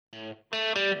Welcome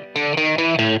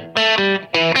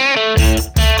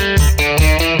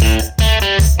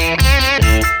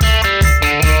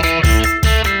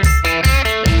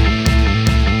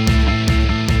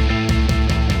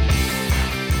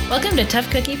to Tough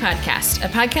Cookie Podcast, a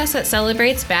podcast that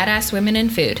celebrates badass women in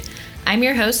food. I'm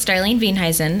your host, Darlene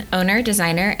Wienheisen, owner,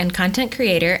 designer, and content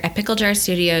creator at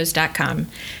PickleJarStudios.com.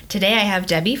 Today I have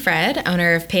Debbie Fred,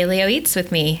 owner of Paleo Eats,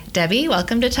 with me. Debbie,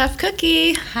 welcome to Tough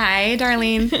Cookie. Hi,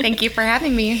 Darlene. Thank you for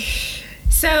having me.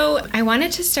 So I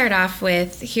wanted to start off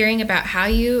with hearing about how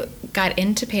you got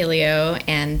into paleo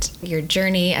and your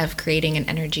journey of creating an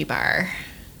energy bar.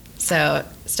 So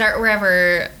start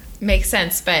wherever makes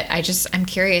sense, but I'm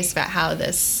curious about how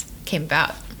this came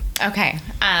about. Okay.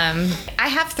 I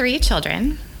have 3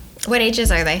 children. What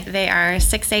ages are they? They are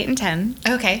 6, 8, and 10.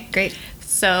 Okay, great.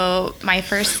 So my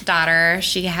first daughter,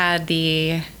 she had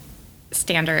the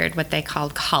standard, what they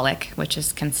called colic, which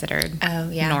is considered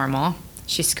normal.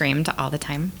 She screamed all the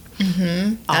time.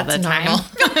 Mm-hmm. All the time.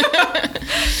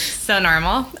 So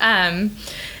normal.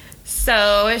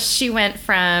 So she went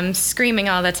from screaming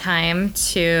all the time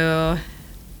to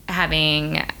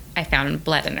having, I found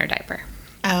blood in her diaper.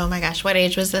 Oh my gosh. What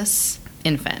age was this?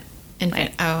 Infant.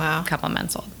 Like, oh, wow. A couple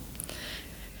months old.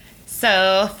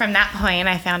 So from that point,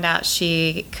 I found out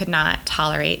she could not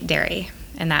tolerate dairy.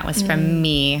 And that was from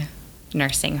me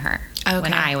nursing her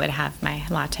when I would have my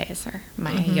lattes or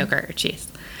my yogurt or cheese.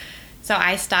 So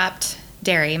I stopped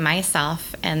dairy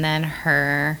myself, and then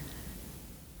her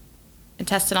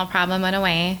intestinal problem went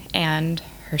away and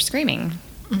her screaming.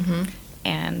 Mm-hmm.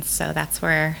 And so that's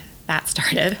where that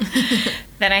started.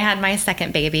 Then I had my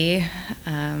second baby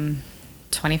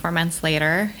 24 months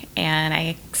later, and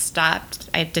I stopped.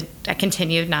 I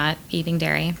continued not eating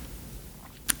dairy.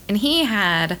 And he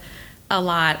had a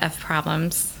lot of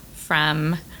problems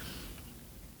from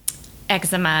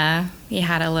eczema. He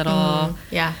had a little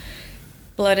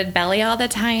bloated belly all the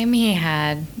time. He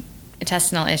had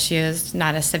intestinal issues,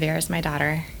 not as severe as my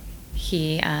daughter.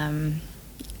 He,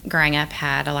 growing up,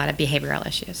 had a lot of behavioral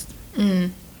issues.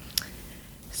 Mm.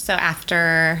 So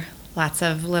after lots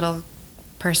of little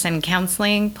person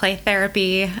counseling, play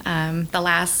therapy, the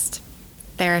last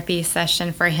therapy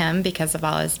session for him, because of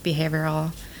all his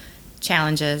behavioral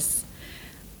challenges,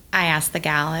 I asked the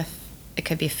gal if it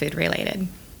could be food related.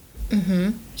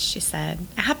 Mm-hmm. She said,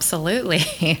 absolutely.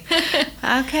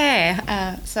 Okay.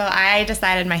 So I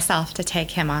decided myself to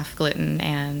take him off gluten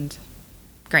and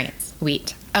grains,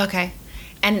 wheat. Okay.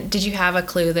 And did you have a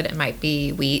clue that it might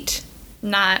be wheat?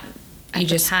 Not at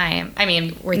the time. I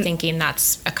mean, we're thinking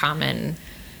that's a common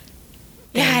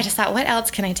thing. Yeah, I just thought, what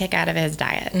else can I take out of his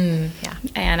diet? Yeah.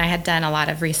 And I had done a lot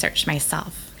of research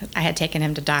myself. I had taken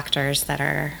him to doctors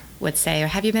that would say,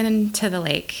 have you been to the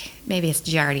lake? Maybe it's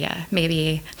giardia.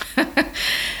 Maybe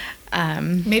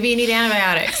maybe you need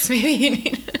antibiotics. Maybe you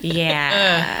need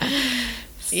Yeah.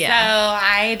 So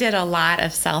I did a lot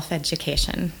of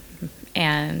self-education,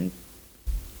 and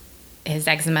his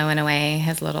eczema went away,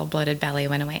 his little bloated belly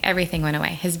went away, everything went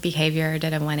away. His behavior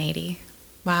did a 180.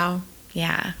 Wow.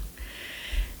 Yeah.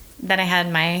 Then I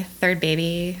had my third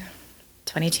baby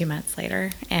 22 months later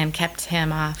and kept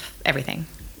him off everything.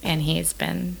 And he's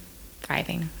been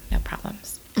thriving, no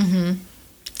problems. Mm-hmm.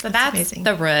 So that's amazing.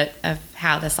 The root of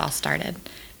how this all started.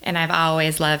 And I've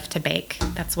always loved to bake.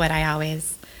 That's what I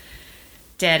always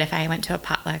did if I went to a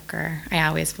potluck, or I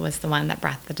always was the one that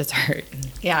brought the dessert.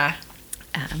 Yeah.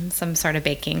 Some sort of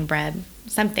baking bread,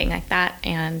 something like that.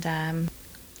 And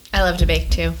I love to bake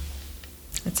too.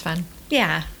 It's fun.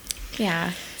 Yeah.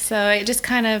 Yeah. So it just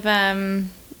kind of,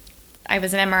 I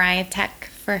was an MRI tech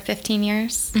for 15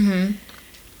 years. Mm-hmm.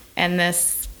 And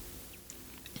this,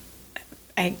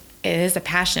 it is a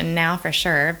passion now for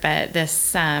sure, but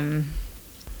this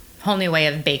whole new way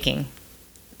of baking.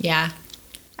 Yeah.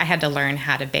 I had to learn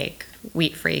how to bake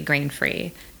wheat-free,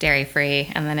 grain-free,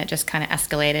 dairy-free, and then it just kind of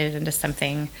escalated into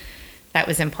something that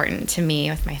was important to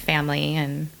me with my family,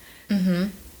 and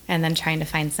then trying to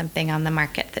find something on the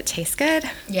market that tastes good.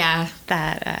 Yeah.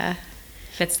 That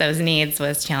fits those needs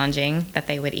was challenging, that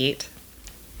they would eat.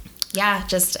 Yeah,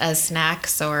 just as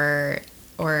snacks or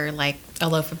like a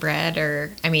loaf of bread,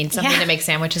 or, I mean, something to make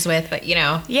sandwiches with, but, you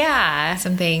know. Yeah.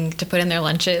 Something to put in their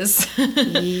lunches.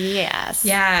 Yes.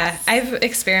 Yeah. I've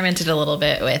experimented a little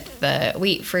bit with the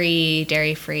wheat-free,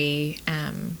 dairy-free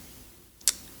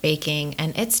baking,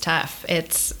 and it's tough.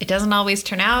 It doesn't always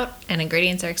turn out, and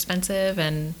ingredients are expensive,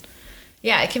 and,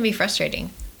 yeah, it can be frustrating.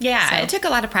 Yeah. So. It took a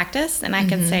lot of practice, and I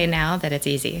can say now that it's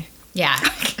easy. Yeah.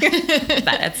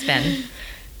 But it's been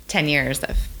 10 years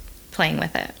of playing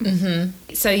with it.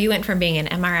 Mm-hmm. So you went from being an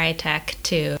MRI tech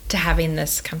to having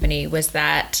this company. Was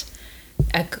that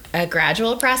a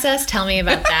gradual process? Tell me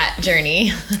about that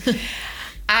journey.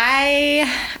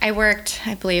 I worked,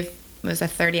 I believe it was a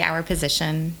 30-hour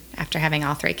position after having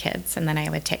all 3 kids, and then I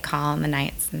would take call on the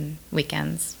nights and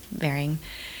weekends, varying.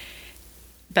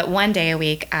 But one day a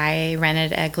week, I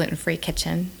rented a gluten-free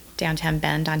kitchen downtown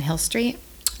Bend on Hill Street.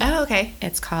 Oh, okay.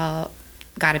 It's called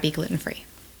Gotta Be Gluten-Free.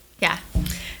 Yeah.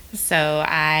 So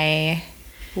I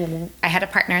had a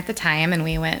partner at the time, and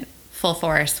we went full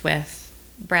force with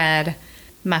bread,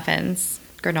 muffins,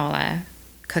 granola,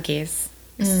 cookies.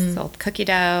 We sold cookie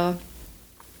dough.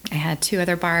 I had 2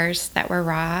 other bars that were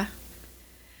raw,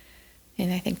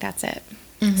 and I think that's it.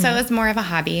 Mm-hmm. So it was more of a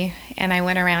hobby, and I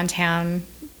went around town,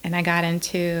 and I got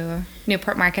into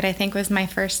Newport Market, I think was my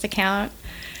first account.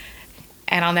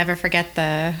 And I'll never forget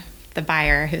the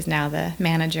buyer, who's now the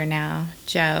manager now,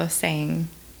 Joe, saying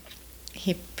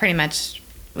he pretty much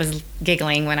was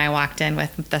giggling when I walked in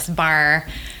with this bar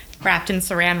wrapped in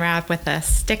saran wrap with a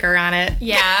sticker on it.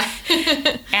 Yeah.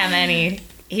 And then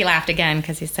he laughed again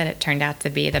because he said it turned out to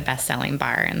be the best-selling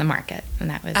bar in the market, and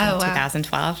that was in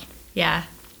 2012. Yeah.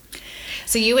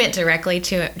 So you went directly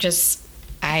to it, just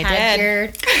I had did.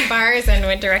 your bars and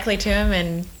went directly to him,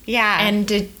 and yeah.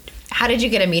 And how did you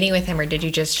get a meeting with him, or did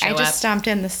you just show up? I just stomped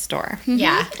in the store.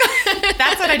 Yeah.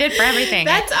 That's what I did for everything.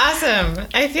 That's awesome.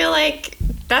 I feel like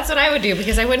that's what I would do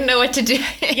because I wouldn't know what to do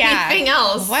anything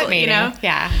else. What meeting? You know?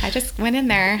 Yeah. I just went in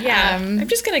there. Yeah. I'm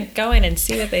just going to go in and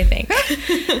see what they think.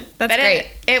 That's great.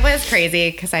 It was crazy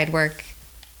because I'd work,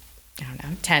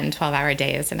 10, 12-hour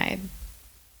days, and I'd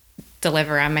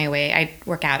deliver on my way. I'd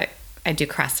work out. I'd do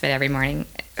CrossFit every morning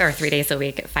or 3 days a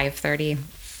week at 5:30.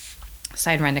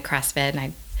 So I'd run to CrossFit, and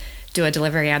I'd do a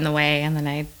delivery on the way, and then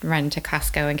I'd run to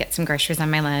Costco and get some groceries on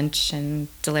my lunch and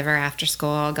deliver after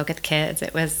school, go get the kids.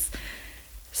 It was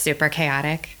super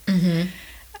chaotic. Mm-hmm.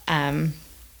 And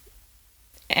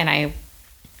I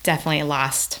definitely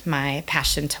lost my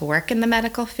passion to work in the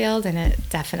medical field, and it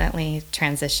definitely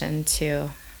transitioned to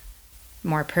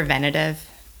more preventative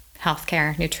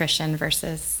healthcare, nutrition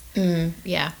versus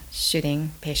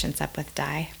shooting patients up with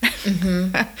dye.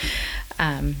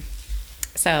 Mm-hmm.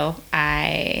 So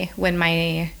when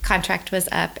my contract was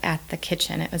up at the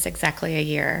kitchen, it was exactly a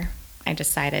year, I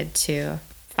decided to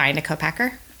find a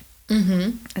co-packer,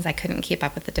 as I couldn't keep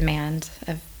up with the demand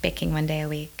of baking 1 day a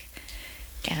week.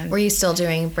 And were you still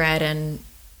doing bread and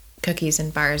cookies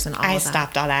and bars and all of that? I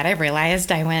stopped all that. I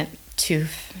realized I went too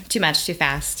much too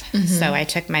fast. Mm-hmm. So I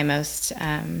took my most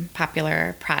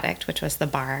popular product, which was the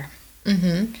bar.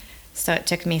 Mm-hmm. So it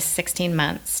took me 16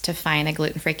 months to find a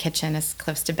gluten-free kitchen as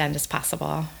close to Bend as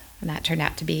possible. And that turned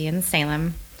out to be in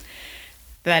Salem.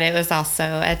 But it was also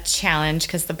a challenge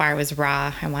because the bar was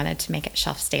raw. I wanted to make it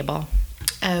shelf-stable.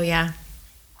 Oh, yeah.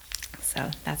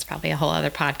 So that's probably a whole other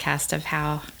podcast of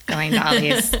how going to all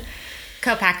these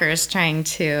co-packers trying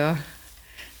to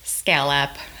scale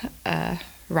up a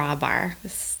raw bar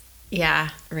was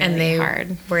really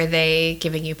hard. Were they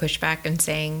giving you pushback and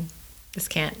saying, this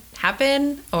can't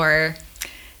happen? Or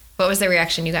what was the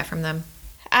reaction you got from them?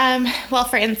 Well,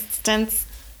 for instance,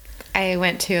 I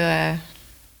went to a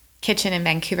kitchen in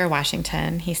Vancouver,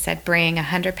 Washington. He said, bring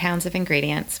 100 pounds of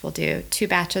ingredients. We'll do 2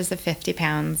 batches of 50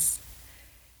 pounds.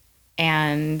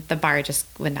 And the bar just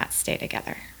would not stay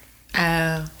together.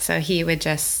 Oh. So he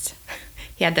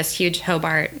had this huge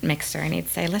Hobart mixer, and he'd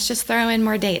say, let's just throw in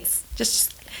more dates.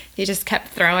 He just kept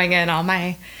throwing in all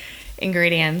my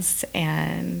ingredients,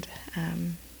 and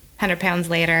 100 pounds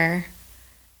later,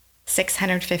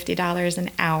 $650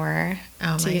 an hour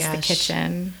to use the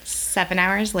kitchen. 7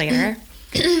 hours later,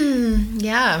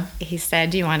 yeah, he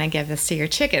said, do you want to give this to your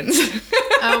chickens?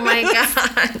 Oh my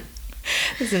God.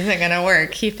 This isn't going to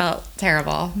work. He felt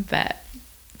terrible, but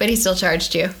he still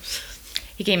charged you.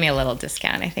 He gave me a little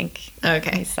discount, I think.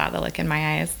 Okay. He saw the look in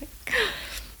my eyes.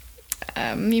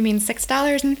 You mean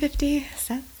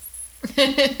 $6.50?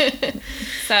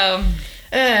 So,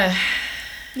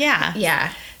 yeah.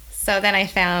 Yeah. So then I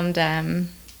found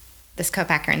this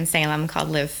co-packer in Salem called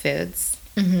Live Foods.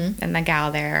 Mm-hmm. And the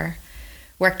gal there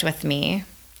worked with me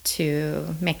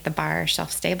to make the bar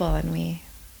shelf-stable, and we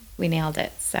nailed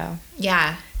it. So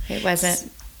yeah, it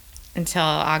wasn't until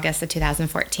August of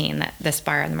 2014 that this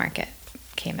bar on the market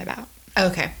came about.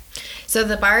 Okay. So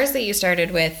the bars that you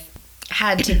started with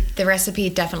the recipe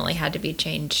definitely had to be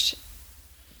changed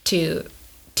to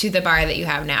the bar that you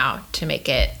have now to make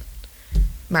it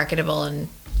marketable, and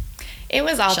it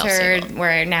was altered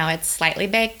where now it's slightly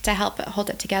baked to help it hold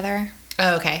it together.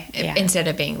 Oh, okay. Yeah. Instead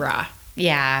of being raw.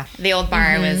 Yeah. The old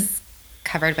bar was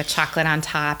covered with chocolate on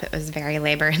top. It was very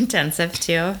labor intensive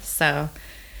too. So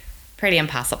pretty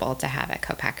impossible to have a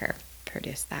co-packer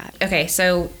produce that. Okay.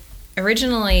 So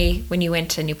originally when you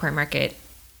went to Newport Market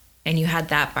and you had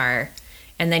that bar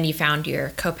and then you found your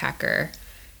co-packer,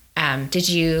 did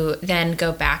you then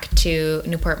go back to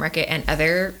Newport Market and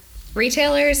other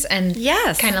retailers and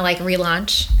kind of like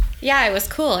relaunch? Yeah, it was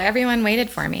cool. Everyone waited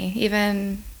for me.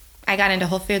 Even I got into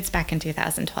Whole Foods back in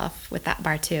 2012 with that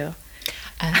bar too.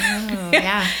 Oh,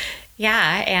 yeah.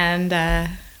 Yeah, and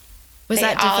was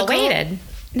that difficult? All waited.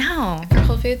 No. For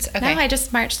Whole Foods? Okay. No, I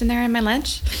just marched in there in my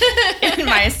lunch. In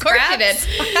my Of course you did.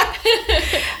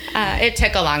 It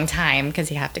took a long time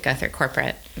because you have to go through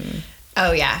corporate.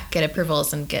 Oh, yeah. Get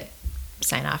approvals and get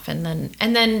sign off. And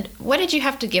then what did you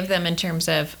have to give them in terms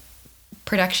of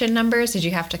production numbers? Did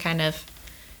you have to kind of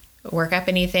work up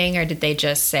anything, or did they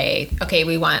just say, okay,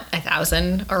 we want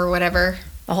 1,000 or whatever?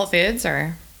 The Whole Foods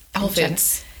or? Whole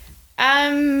Foods.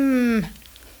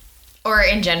 Or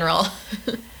in general?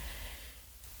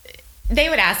 They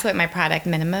would ask what my product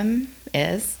minimum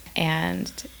is,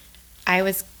 and I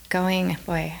was going,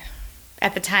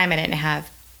 at the time I didn't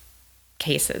have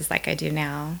cases like I do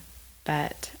now,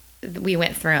 but we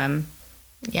went through them.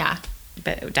 Yeah.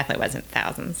 But it definitely wasn't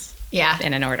thousands. Yeah.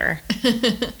 In an order.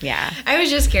 Yeah. I was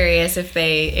just curious if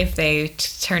they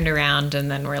turned around and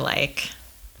then were like,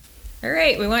 all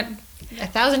right, we want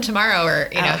 1,000 tomorrow, or,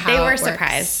 how they were it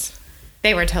surprised.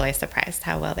 They were totally surprised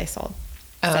how well they sold.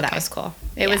 Oh, so okay. that was cool.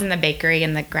 It was in the bakery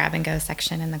in the grab and go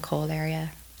section in the cold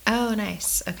area. Oh,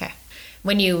 nice. Okay.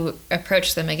 When you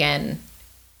approached them again,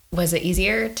 was it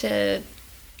easier to,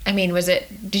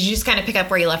 did you just kind of pick up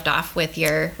where you left off with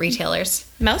your retailers?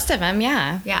 Most of them,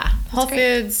 yeah. Yeah. Whole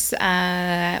Foods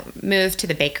moved to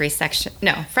the bakery section.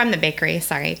 No, from the bakery,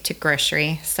 to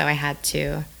grocery. So I had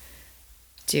to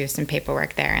do some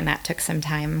paperwork there, and that took some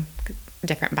time,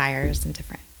 different buyers and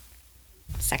different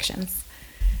sections.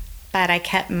 But I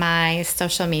kept my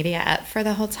social media up for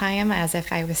the whole time as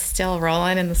if I was still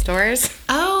rolling in the stores.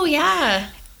 Oh, yeah.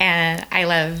 And I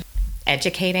love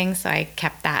educating, so I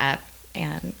kept that up.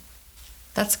 And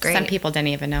that's great. Some people didn't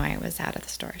even know I was out of the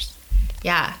stores.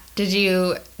 Yeah. Did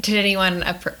anyone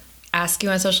ask you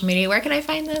on social media, where can I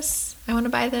find this? I want to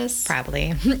buy this?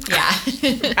 Probably. Yeah.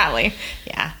 Probably.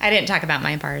 Yeah. I didn't talk about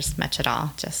my bars much at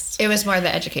all. It was more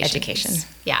the education.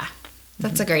 Yeah.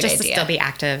 That's a great idea. Just to still be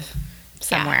active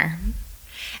somewhere.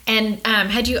 Yeah.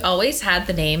 And had you always had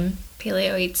the name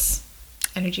Paleo Eats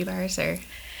Energy Bars, or?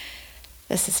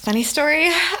 This is a funny story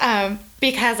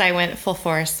because I went full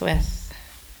force with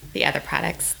the other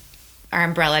products. Our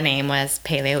umbrella name was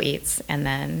Paleo Eats, and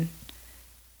then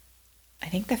I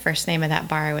think the first name of that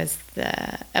bar was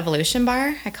the Evolution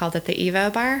Bar. I called it the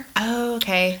Evo Bar. Oh,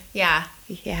 okay. Yeah.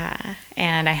 Yeah.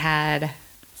 And I had, let's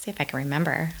see if I can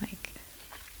remember, I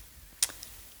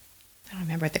don't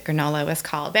remember what the granola was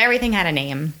called, but everything had a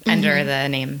name under the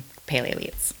name Paleo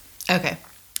Eats. Okay.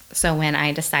 So when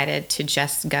I decided to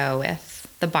just go with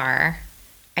the bar,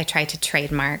 I tried to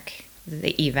trademark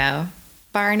the Evo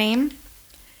bar name.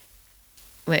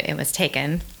 It was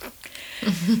taken.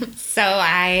 So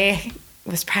I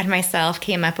was proud of myself,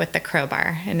 came up with the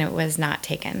crowbar, and it was not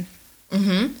taken.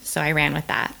 Mm-hmm. So I ran with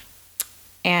that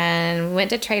and went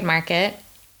to trademark it.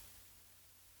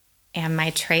 And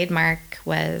my trademark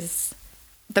was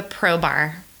the Pro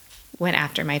Bar. Went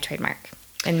after my trademark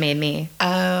and made me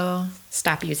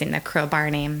stop using the crowbar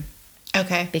name.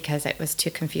 Okay. Because it was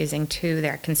too confusing to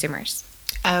their consumers.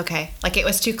 Okay. Like it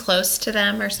was too close to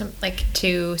them, or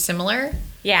too similar?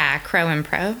 Yeah, Crow and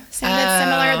Pro sounded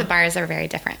similar. The bars are very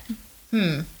different.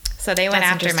 So they went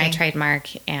after my trademark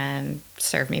and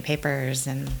served me papers,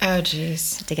 and oh,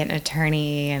 geez, had to get an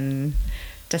attorney, and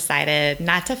decided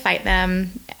not to fight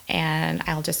them, and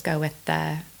I'll just go with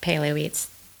the Paleo Eats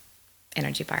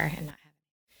Energy Bar and not have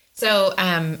it. So,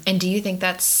 and do you think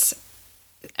that's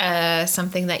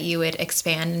something that you would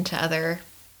expand into other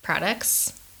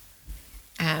products?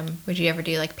 Would you ever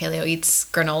do like Paleo Eats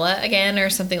granola again or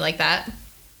something like that?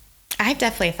 I've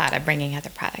definitely thought of bringing other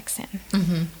products in.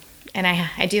 Mm-hmm. And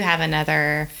I do have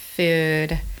another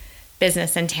food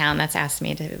business in town that's asked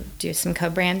me to do some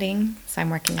co-branding. So I'm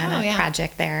working on a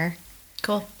project there.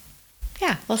 Cool.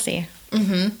 Yeah, we'll see.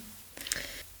 Mm-hmm.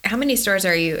 How many stores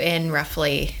are you in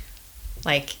roughly,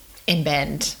 like in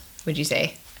Bend, would you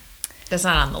say? That's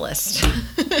not on the list.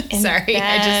 Sorry, Bend.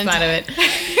 I just thought of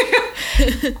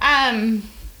it.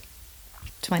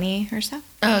 20 or so.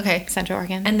 Oh, okay. Central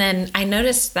Oregon. And then I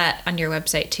noticed that on your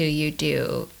website too, you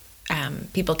do,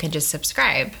 people can just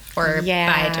subscribe or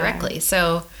buy directly.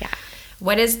 So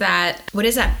what is that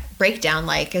breakdown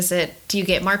like? Do you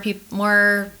get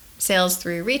more sales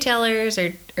through retailers,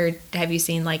 or have you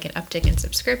seen like an uptick in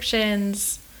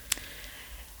subscriptions?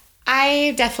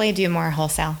 I definitely do more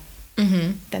wholesale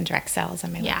than direct sales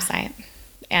on my website.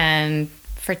 And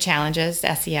for challenges.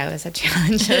 SEO is a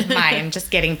challenge of mine,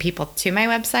 just getting people to my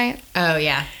website. Oh,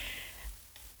 yeah.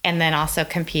 And then also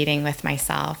competing with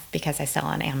myself because I sell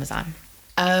on Amazon.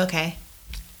 Oh, okay.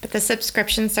 But the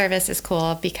subscription service is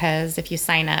cool because if you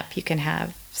sign up, you can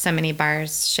have so many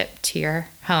bars shipped to your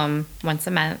home once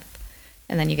a month,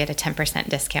 and then you get a 10%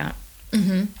 discount.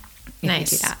 Mm-hmm. If you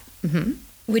do that. Mm-hmm.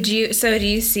 Do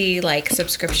you see like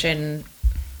subscription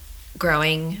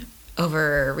growing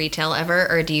over retail ever,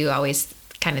 or do you always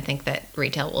kind of think that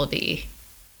retail will be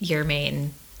your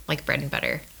main like bread and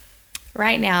butter?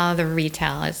 Right now, the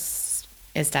retail is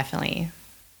definitely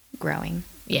growing.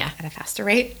 Yeah. At a faster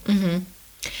rate. Mm-hmm.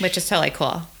 Which is totally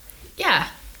cool. Yeah.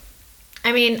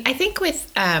 I mean, I think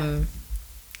with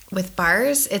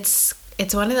bars, it's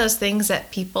one of those things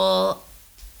that people,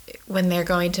 when they're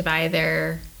going to buy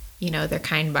their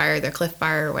Kind bar or their Cliff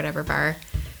bar or whatever bar,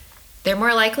 they're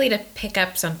more likely to pick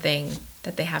up something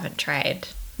that they haven't tried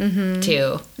too.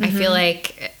 Mm-hmm. I feel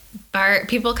like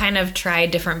people kind of try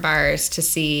different bars to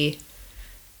see,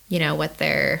 what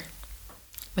they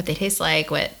taste like,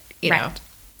 what, you know.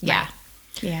 Yeah. Right.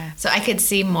 Yeah. So I could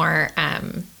see more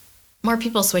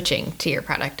people switching to your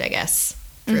product, I guess,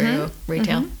 through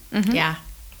retail. Mm-hmm. Mm-hmm. Yeah.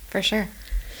 For sure.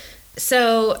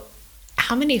 So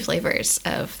how many flavors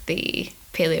of the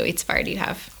Paleo Eats Bar do you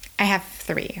have? I have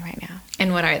 3 right now.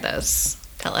 And what are those?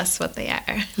 Tell us what they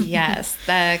are. Yes.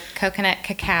 The coconut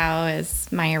cacao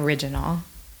is my original.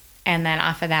 And then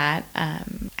off of that, I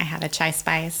have a chai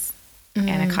spice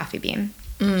and a coffee bean.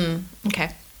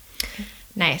 Okay.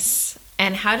 Nice.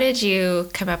 And how did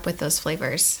you come up with those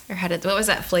flavors? Or what was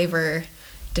that flavor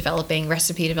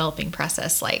recipe developing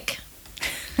process like?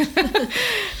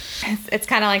 It's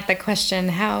kind of like the question,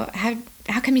 how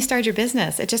come you started your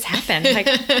business? It just happened. Like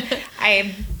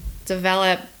I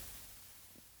develop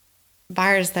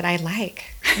bars that I like.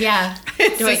 Yeah.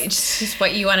 It's just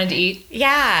what you wanted to eat.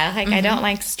 Yeah. Like I don't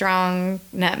like strong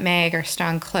nutmeg or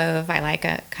strong clove. I like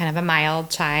a kind of a mild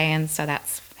chai. And so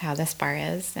that's how this bar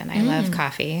is. And I love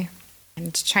coffee.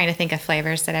 And trying to think of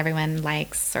flavors that everyone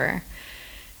likes. Or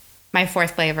my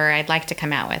 4th flavor I'd like to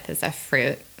come out with is a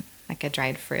fruit, like a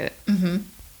dried fruit. Mm-hmm.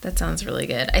 That sounds really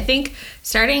good. I think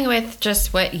starting with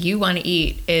just what you want to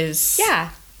eat is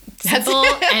simple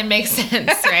and makes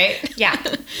sense, right? Yeah.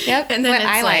 Yep. And then what it's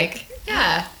I like.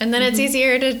 Yeah. And then it's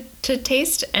easier to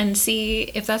taste and see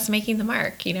if that's making the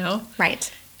mark,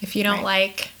 Right. If you don't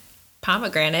like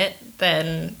pomegranate,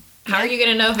 then how are you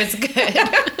going to know if it's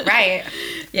good? Right.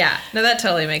 Yeah. No, that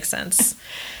totally makes sense.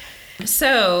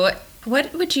 So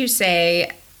what would you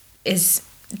say is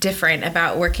different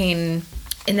about working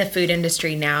in the food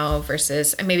industry now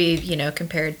versus maybe,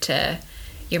 compared to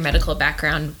your medical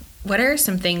background? What are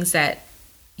some things that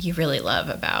you really love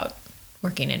about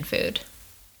working in food?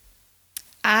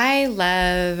 I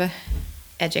love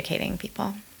educating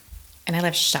people. And I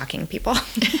love shocking people.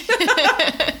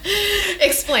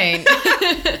 Explain.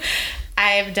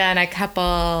 I've done a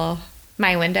couple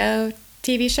My Window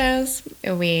TV shows.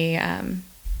 We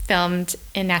filmed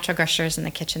in Natural Grocers in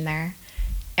the kitchen there.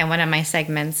 And one of my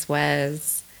segments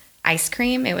was ice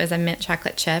cream. It was a mint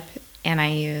chocolate chip, and I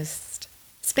used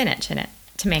spinach in it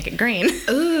to make it green.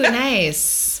 Ooh,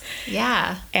 nice.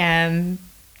 Yeah. And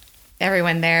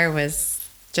everyone there was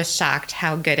just shocked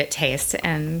how good it tastes.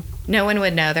 And no one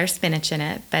would know there's spinach in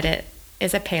it, but it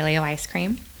is a paleo ice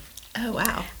cream. Oh,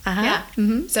 wow. Uh-huh. Yeah.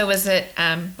 Mm-hmm. So was it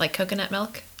like coconut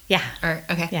milk? Yeah.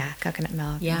 Okay. Yeah, coconut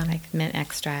milk. Yeah. Like mint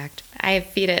extract. I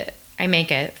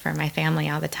make it for my family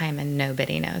all the time, and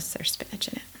nobody knows there's spinach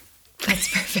in it. That's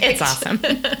perfect. It's awesome.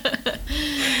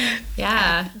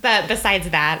 Yeah. But besides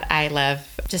that, I love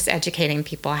just educating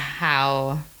people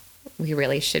how we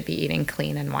really should be eating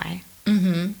clean and why.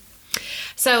 Mm-hmm.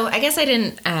 So I guess I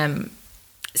didn't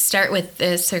start with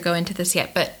this or go into this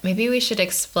yet, but maybe we should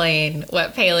explain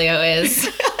what paleo is.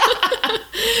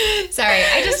 Sorry,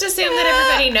 I just assume that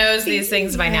everybody knows these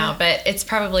things by now, but it's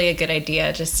probably a good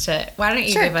idea why don't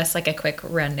you give us like a quick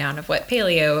rundown of what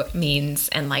paleo means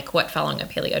and like what following a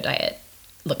paleo diet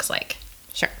looks like?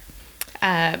 Sure.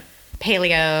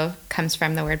 Paleo comes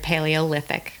from the word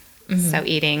Paleolithic. Mm-hmm. So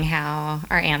eating how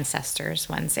our ancestors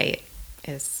once ate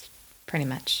is pretty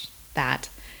much that.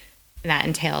 That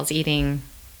entails eating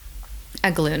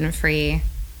a gluten-free,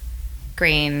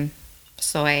 grain,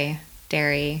 soy,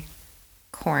 dairy,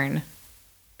 corn,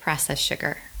 processed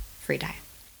sugar-free diet.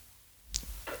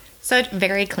 So it's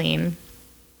very clean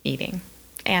eating.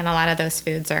 And a lot of those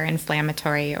foods are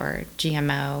inflammatory or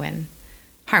GMO and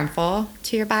harmful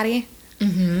to your body.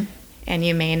 Mm-hmm. And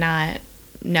you may not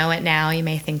know it now. You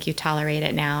may think you tolerate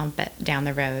it now, but down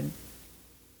the road,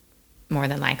 more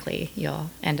than likely, you'll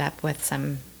end up with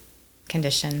some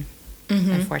condition,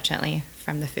 unfortunately,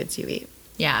 from the foods you eat.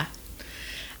 Yeah.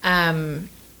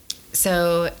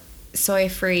 So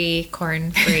soy-free,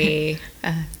 corn-free,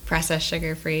 processed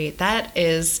sugar-free, that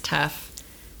is tough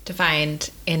to find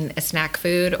in a snack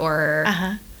food or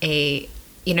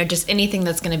just anything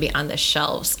that's going to be on the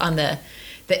shelves, on the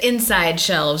inside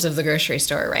shelves of the grocery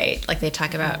store, right? Like they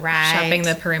talk about shopping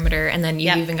the perimeter, and then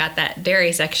you've even got that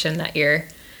dairy section that you're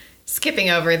skipping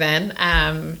over then.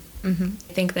 I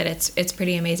think that it's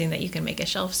pretty amazing that you can make a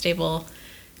shelf-stable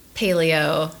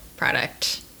paleo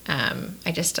product.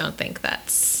 I just don't think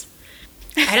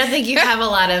I don't think you have a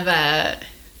lot of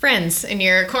friends in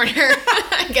your corner,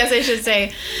 I guess I should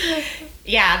say.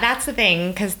 Yeah, that's the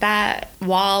thing, because that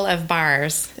wall of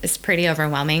bars is pretty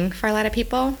overwhelming for a lot of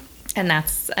people. And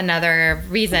that's another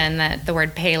reason that the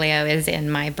word paleo is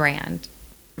in my brand,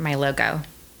 my logo.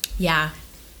 Yeah.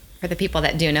 For the people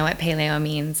that do know what paleo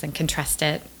means and can trust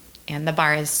it. And the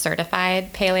bar is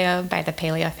certified paleo by the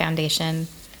Paleo Foundation.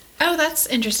 Oh, that's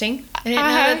interesting. I didn't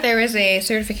know that there was a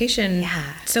certification.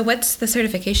 Yeah. So what's the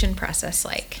certification process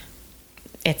like?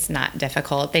 It's not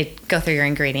difficult. They go through your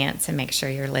ingredients and make sure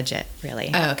you're legit,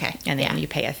 really. Oh, okay. And then you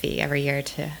pay a fee every year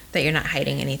to... That you're not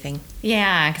hiding anything.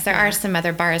 Yeah, because there are some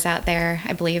other bars out there.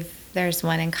 I believe there's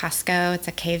one in Costco. It's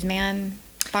a caveman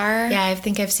bar. Yeah, I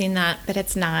think I've seen that. But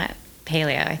it's not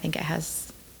paleo. I think it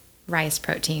has rice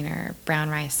protein or brown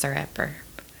rice syrup or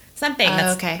something.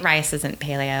 Rice isn't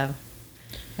paleo.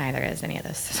 Neither is any of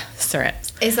those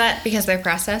syrups. Is that because they're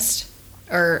processed?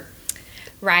 Or...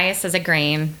 Rice is a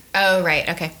grain. Oh, right.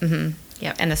 Okay. Mm-hmm.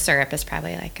 Yep. And the syrup is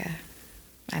probably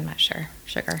I'm not sure,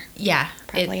 sugar. Yeah.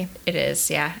 Probably. It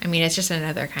is, yeah. I mean, it's just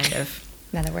another kind of...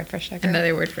 Another word for sugar.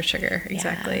 Another word for sugar,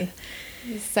 exactly.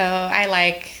 Yeah. So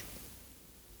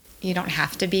you don't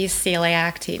have to be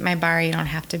celiac to eat my bar. You don't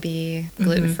have to be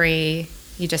gluten-free.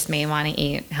 You just may want to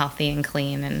eat healthy and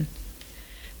clean.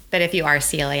 But if you are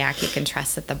celiac, you can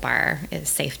trust that the bar is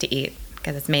safe to eat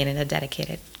because it's made in a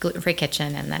dedicated gluten-free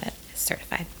kitchen and that it is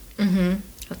certified. Mm-hmm.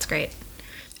 That's great.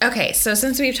 Okay, so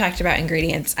since we've talked about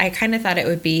ingredients, I kind of thought it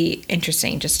would be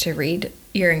interesting just to read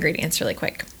your ingredients really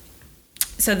quick.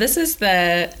 So this is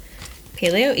the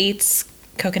Paleo Eats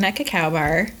Coconut Cacao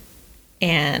Bar,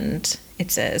 and it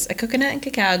says a coconut and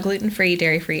cacao gluten-free,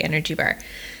 dairy-free energy bar.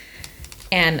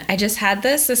 And I just had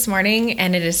this morning,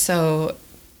 and it is so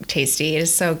tasty. It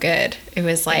is so good. It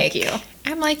was like... Thank you.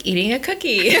 I'm like eating a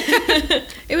cookie.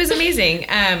 It was amazing.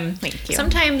 Thank you.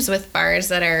 Sometimes with bars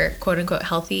that are quote unquote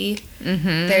healthy,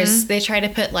 they try to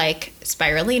put like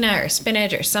spirulina or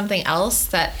spinach or something else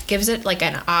that gives it like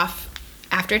an off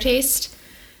aftertaste.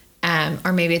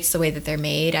 Or maybe it's the way that they're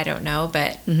made. I don't know.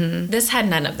 But this had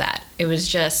none of that. It was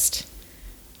just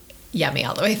yummy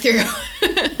all the way through.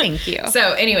 Thank you.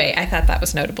 So anyway, I thought that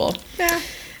was notable. Yeah.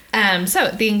 So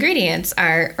the ingredients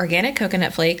are organic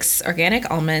coconut flakes,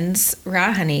 organic almonds,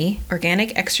 raw honey,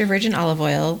 organic extra virgin olive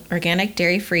oil, organic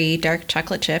dairy-free dark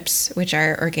chocolate chips, which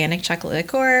are organic chocolate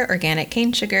liqueur, organic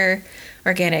cane sugar,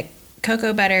 organic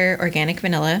cocoa butter, organic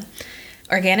vanilla,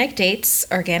 organic dates,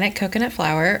 organic coconut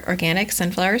flour, organic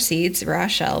sunflower seeds, raw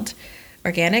shelled,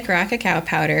 organic raw cacao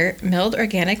powder, milled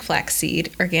organic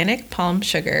flaxseed, organic palm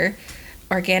sugar,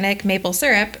 organic maple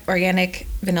syrup, organic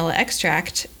vanilla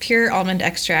extract, pure almond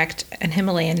extract, and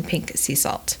Himalayan pink sea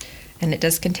salt. And it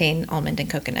does contain almond and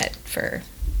coconut for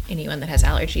anyone that has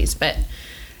allergies, but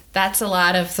that's a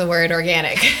lot of the word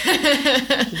organic.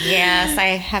 Yes,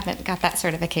 I haven't got that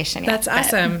certification yet. That's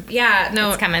awesome. Yeah, no.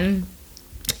 It's coming.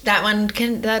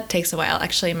 That takes a while.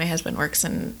 Actually, my husband works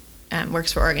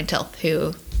for Oregon Tilth,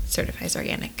 who certifies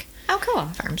organic. Oh, cool.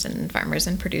 Farms and farmers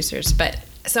and producers. But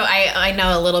so I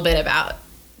know a little bit about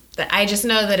that. I just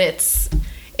know that it's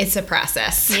a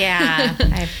process. Yeah.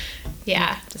 I'm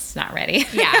just not ready.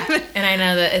 Yeah. And I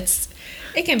know that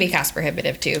it can be cost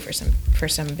prohibitive too for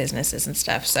some businesses and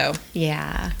stuff. So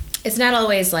yeah. It's not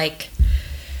always like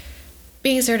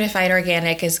being certified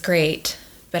organic is great,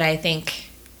 but I think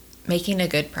making a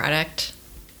good product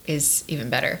is even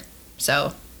better.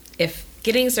 So if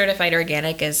getting certified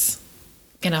organic is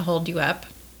going to hold you up,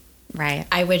 right,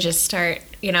 I would just start,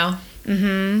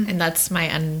 and that's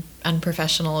my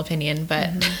unprofessional opinion, but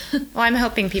well, I'm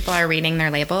hoping people are reading their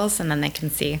labels and then they can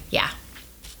see. Yeah,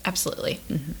 absolutely.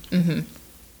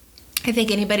 I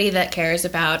think anybody that cares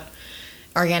about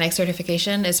organic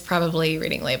certification is probably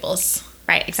reading labels.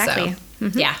 Right, exactly.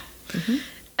 So, yeah.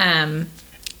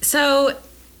 So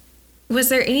is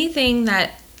there anything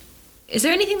that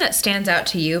stands out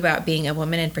to you about being a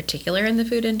woman in particular in the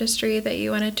food industry that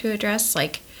you wanted to address?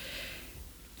 Like,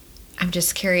 I'm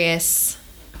just curious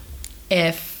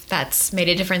if that's made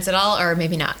a difference at all, or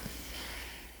maybe not.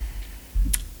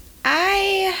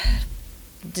 I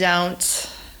don't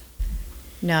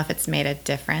know if it's made a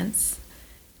difference.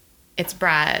 It's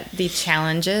brought the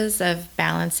challenges of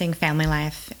balancing family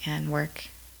life and work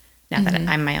now that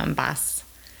I'm my own boss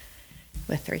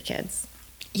with 3 kids.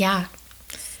 Yeah.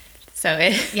 So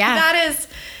that is,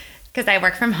 because I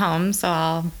work from home, so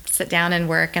I'll sit down and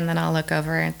work, and then I'll look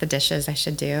over at the dishes I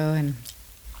should do and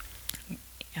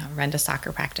run to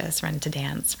soccer practice, run to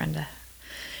dance,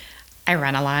 I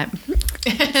run a lot.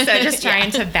 So just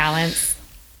trying to balance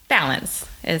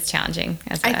is challenging.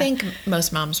 I think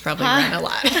most moms probably run a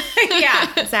lot.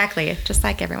 Yeah, exactly. Just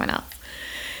like everyone else.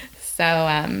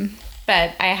 So,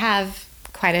 but I have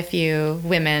quite a few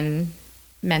women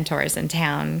mentors in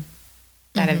town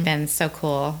that have been so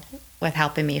cool with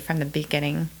helping me from the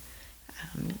beginning.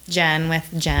 Jen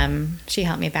with Gem, she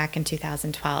helped me back in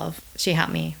 2012. She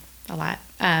helped me a lot.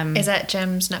 Is that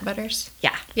Gem's Nut Butters?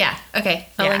 Yeah. Yeah. Okay.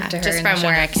 I'll link to her. Just from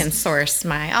where I can source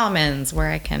my almonds,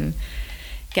 where I can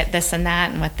get this and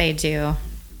that and what they do.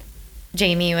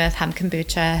 Jamie with Hum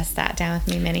Kombucha has sat down with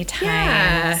me many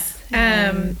times.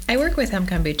 Yeah. I work with Hum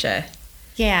Kombucha.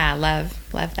 Yeah,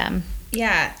 love them.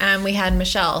 Yeah. We had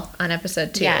Michelle on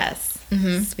episode 2. Yes.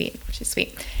 Sweet. She's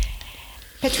sweet.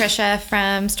 Patricia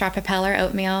from Straw Propeller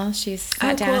Oatmeal. She's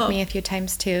sat down with me a few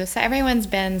times too. So everyone's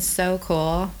been so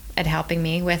cool at helping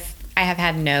me with, I have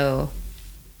had no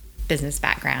business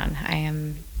background. I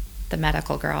am the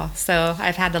medical girl. So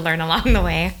I've had to learn along the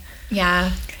way.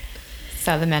 Yeah.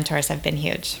 So the mentors have been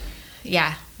huge.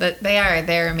 Yeah, but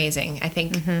they're amazing. I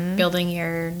think building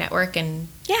your network and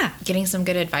getting some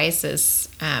good advice is,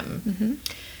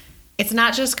 it's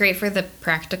not just great for the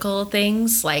practical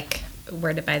things like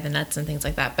where to buy the nuts and things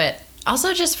like that, but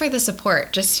also just for the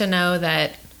support, just to know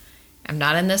that I'm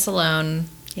not in this alone.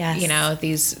 Yes.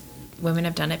 These women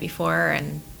have done it before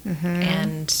and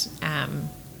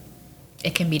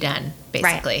it can be done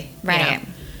basically. Right.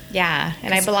 Yeah.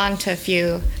 And I belong to a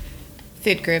few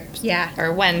food groups. Yeah.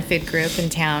 Or one food group in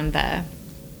town, the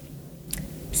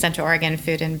Central Oregon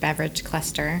Food and Beverage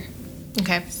Cluster.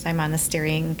 Okay. So I'm on the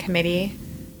steering committee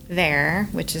there,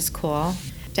 which is cool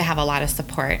to have a lot of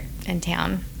support in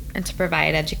town and to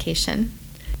provide education.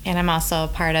 And I'm also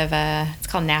part of it's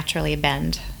called Naturally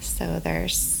Bend. So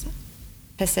there's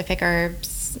Pacific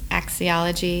Herbs,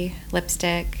 Axiology,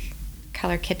 Lipstick,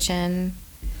 Color Kitchen,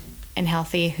 and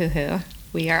Healthy Hoo Hoo.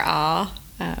 We are all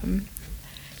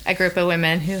a group of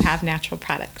women who have natural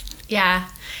products. Yeah.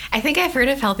 I think I've heard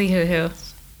of Healthy Hoo Hoo.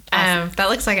 Awesome. That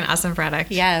looks like an awesome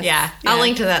product. Yes. Yeah. I'll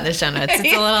link to that in the show notes.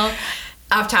 It's a little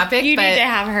off topic. You but need to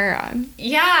have her on.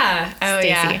 Yeah. Oh, Stacey.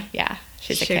 yeah. Yeah.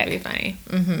 She's Should a be kick. funny.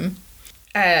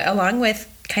 Along with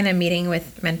kind of meeting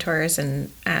with mentors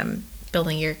and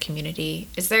building your community,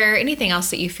 is there anything else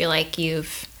that you feel like do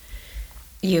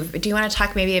you want to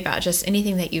talk maybe about just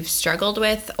anything that you've struggled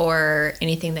with or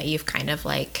anything that you've kind of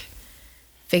like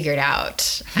figured out,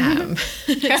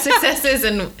 successes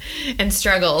and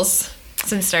struggles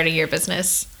since starting your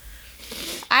business?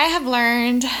 I have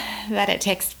learned that it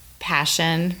takes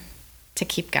passion to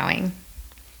keep going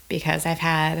because I've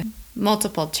had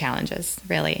multiple challenges,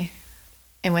 really.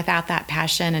 And without that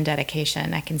passion and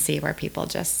dedication, I can see where people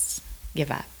just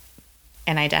give up.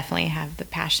 And I definitely have the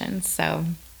passion. So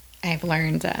I've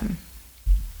learned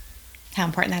how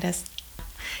important that is.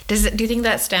 Do you think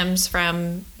that stems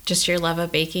from just your love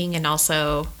of baking and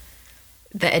also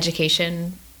the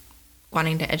education,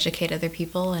 wanting to educate other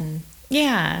people? And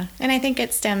yeah, and I think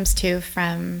it stems too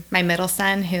from my middle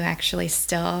son, who actually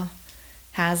still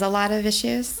has a lot of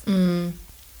issues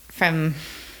from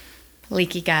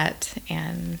leaky gut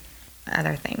and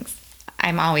other things.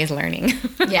 I'm always learning.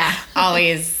 Yeah.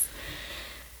 Always.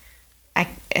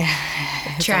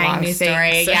 Trying new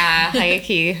things. Yeah, like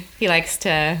he likes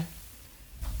to.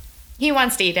 He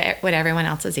wants to eat what everyone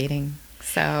else is eating.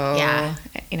 So yeah,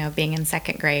 being in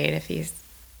second grade, if he's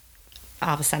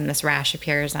all of a sudden this rash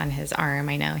appears on his arm,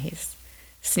 I know he's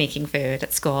sneaking food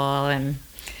at school, and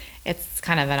it's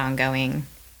kind of an ongoing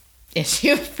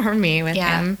issue for me with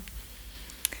him.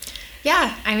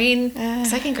 Yeah, I mean,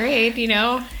 second grade,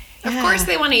 Of course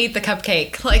they want to eat the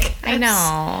cupcake. Like, I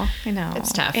know.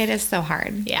 It's tough. It is so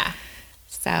hard. Yeah.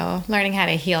 So learning how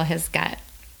to heal his gut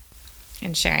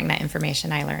and sharing that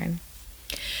information I learned.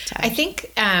 I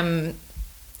think I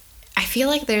feel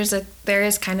like there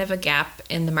is kind of a gap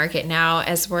in the market now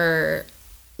as we're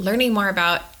learning more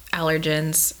about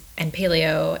allergens and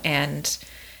paleo and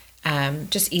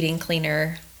just eating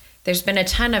cleaner. There's been a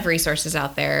ton of resources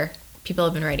out there. People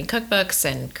have been writing cookbooks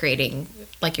and creating,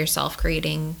 like yourself,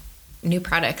 creating new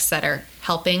products that are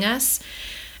helping us.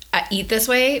 eat this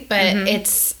way, but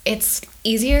it's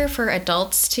easier for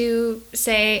adults to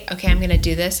say, okay, I'm going to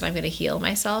do this and I'm going to heal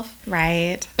myself.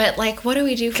 Right. But like, what do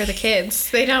we do for the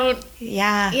kids? They don't,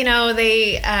 yeah. You know,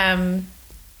 they,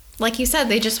 like you said,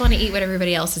 they just want to eat what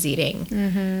everybody else is eating.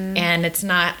 And it's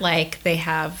not like they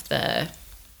have the,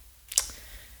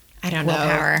 I don't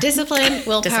know, discipline,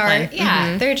 willpower.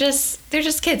 Yeah. They're just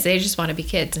kids. They just want to be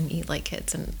kids and eat like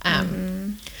kids.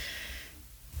 And,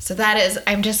 so that is,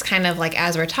 I'm just kind of like,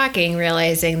 as we're talking,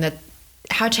 realizing that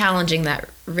how challenging that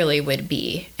really would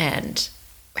be, and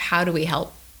how do we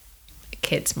help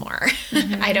kids more?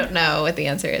 I don't know what the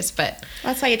answer is, but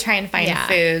that's why you try and find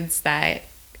foods that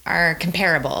are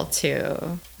comparable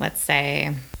to, let's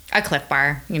say, a Cliff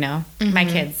Bar. You know, my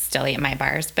kids still eat my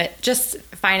bars, but just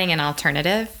finding an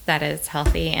alternative that is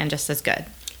healthy and just as good.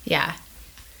 Yeah.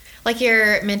 Like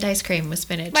your mint ice cream with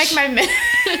spinach. Like my mint.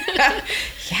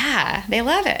 Yeah, they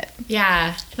love it.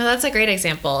 Yeah. No, that's a great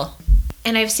example.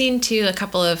 And I've seen, too, a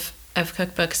couple of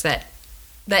cookbooks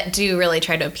that do really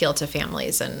try to appeal to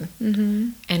families and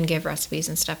give recipes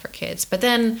and stuff for kids. But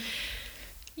then,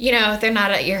 you know, they're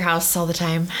not at your house all the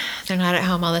time. They're not at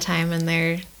home all the time, and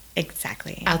they're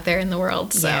exactly out there in the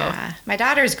world. So yeah. My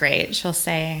daughter's great. She'll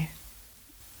say,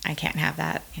 I can't have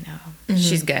that, you know.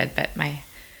 She's good, but my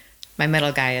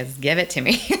middle guy is, give it to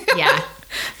me. Yeah.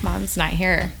 Mom's not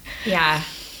here. Yeah.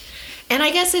 And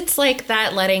I guess it's like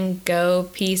that letting go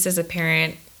piece as a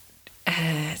parent.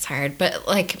 It's hard, but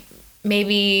like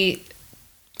maybe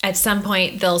at some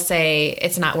point they'll say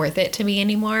it's not worth it to me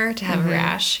anymore to have a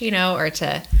rash, you know, or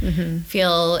to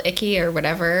feel icky or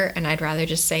whatever. And I'd rather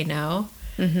just say no.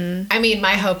 I mean,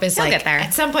 my hope is he'll like get there.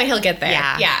 At some point he'll get there.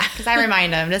 Yeah. Yeah. Because I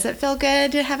remind him, does it feel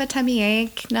good to have a tummy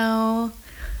ache? No.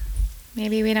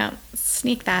 Maybe we don't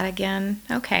sneak that again.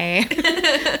 Okay.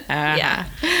 Yeah.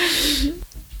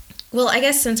 Well, I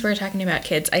guess since we're talking about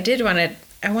kids, I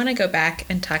want to go back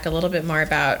and talk a little bit more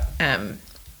about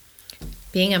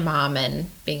being a mom and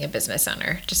being a business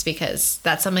owner, just because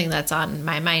that's something that's on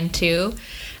my mind too.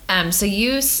 So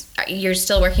you're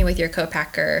still working with your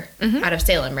co-packer out of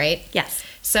Salem, right? Yes.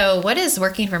 So what does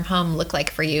working from home look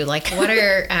like for you? Like, what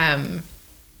are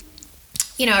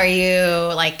you know, are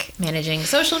you like managing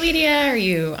social media? Are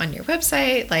you on your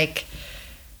website? Like,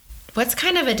 what's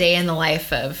kind of a day in the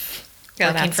life of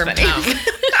working from home?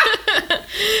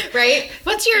 Right?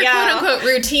 What's your quote unquote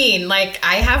routine? Like,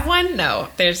 I have one? No,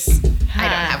 I don't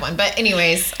have one. But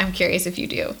anyways, I'm curious if you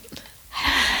do.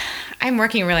 I'm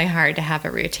working really hard to have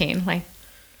a routine, like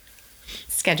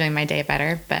scheduling my day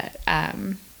better. But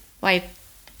I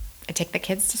take the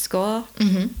kids to school.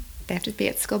 They have to be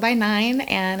at school by 9,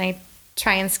 and I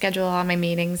try and schedule all my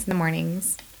meetings in the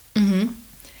mornings.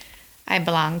 I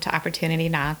belong to Opportunity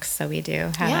Knocks, so we do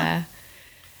have a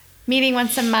meeting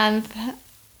once a month.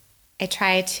 I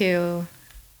try to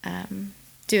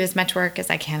do as much work as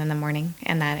I can in the morning,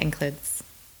 and that includes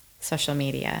social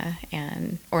media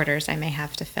and orders I may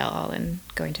have to fill and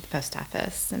going to the post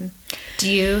office. And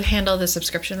do you handle the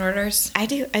subscription orders? I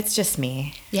do. It's just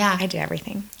me. Yeah. I do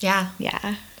everything. Yeah.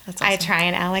 Yeah. That's awesome. I try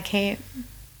and allocate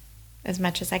as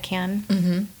much as I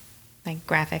can, like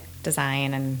graphic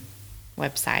design and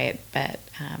website. But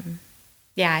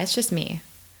yeah, it's just me.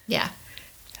 Yeah.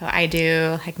 So I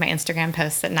do like my Instagram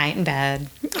posts at night in bed.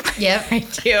 Yep. I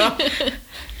do.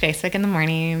 Facebook in the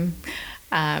morning.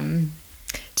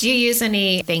 Do you use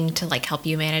anything to like help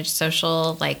you manage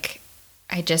social? Like,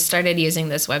 I just started using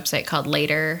this website called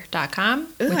later.com,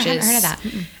 which I haven't heard of that.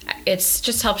 It's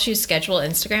just helps you schedule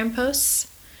Instagram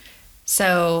posts.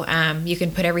 So you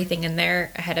can put everything in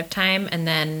there ahead of time, and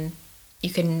then you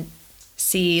can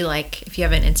see, like, if you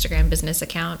have an Instagram business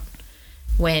account,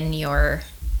 when your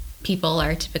people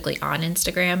are typically on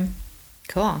Instagram.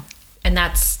 Cool. And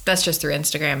that's just through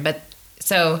Instagram. But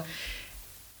so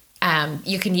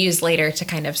you can use Later to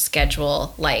kind of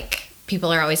schedule, like,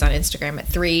 people are always on Instagram at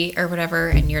 3 or whatever,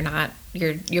 and you're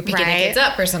picking the kids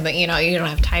up or something. You know, you don't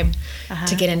have time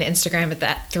to get into Instagram at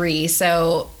that 3.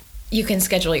 So you can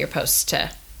schedule your posts to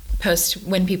post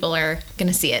when people are going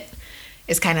to see it,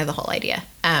 is kind of the whole idea.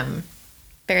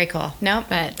 Very cool. Nope.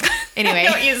 But anyway.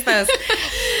 Don't use those.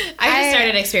 I just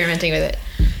started experimenting with it.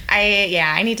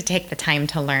 I need to take the time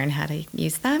to learn how to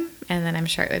use them, and then I'm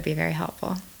sure it would be very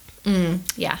helpful.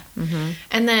 Yeah.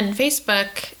 And then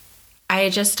Facebook, I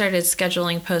just started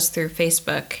scheduling posts through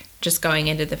Facebook, just going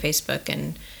into the Facebook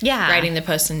and writing the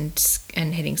post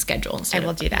and hitting schedule. I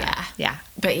will do that. Yeah.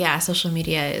 But yeah, social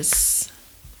media is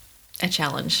a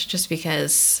challenge just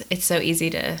because it's so easy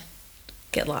to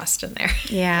get lost in there.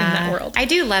 Yeah. In that world. I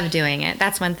do love doing it.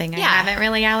 That's one thing I haven't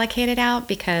really allocated out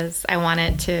because I want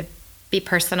it to be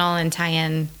personal and tie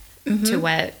in to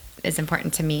what is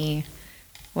important to me.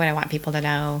 what I want people to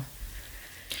know.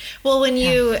 Well, when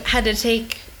you had to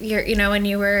take your, when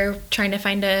you were trying to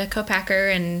find a co-packer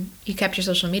and you kept your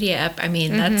social media up, I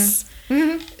mean, that's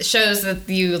shows that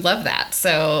you love that.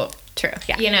 So, true.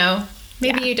 Yeah.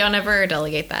 Maybe you don't ever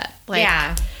delegate that.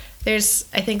 I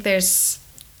think there's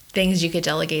things you could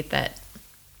delegate that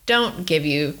don't give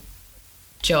you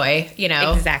joy,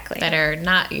 Exactly. that are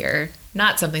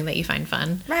not something that you find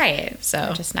fun. Right. So,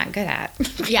 or just not good at.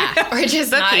 Yeah. Or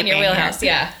just not in your wheelhouse.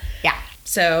 Yeah. Yeah.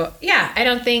 So, I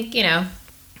don't think, you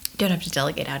don't have to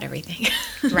delegate out everything.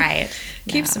 Right.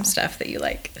 Keep some stuff that you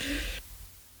like.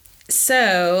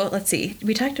 So, let's see.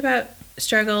 We talked about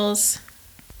struggles.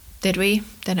 Did we?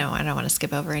 No, I don't want to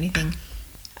skip over anything.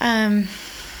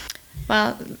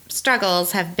 Well,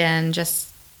 struggles have been just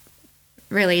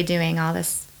really doing all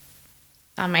this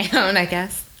on my own, I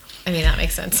guess. I mean, that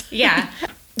makes sense. Yeah.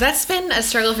 That's been a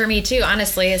struggle for me too,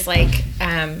 honestly, is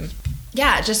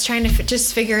just trying to,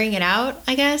 just figuring it out,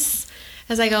 I guess,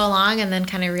 as I go along, and then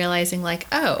kind of realizing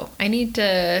I need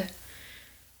to,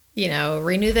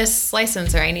 renew this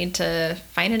license, or I need to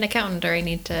find an accountant, or I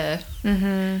need to,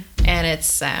 and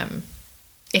it's,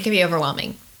 it can be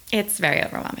overwhelming. It's very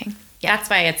overwhelming. Yeah. That's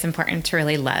why it's important to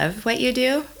really love what you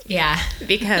do. Yeah.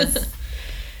 Because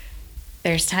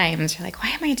there's times you're like, why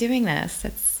am I doing this?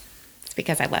 It's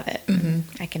because I love it.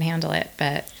 I can handle it.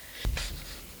 But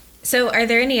so are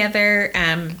there any other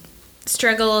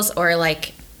struggles or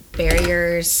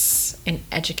barriers in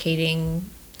educating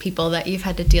people that you've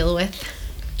had to deal with?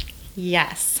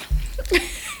 Yes.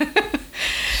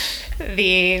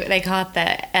 They call it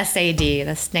the SAD,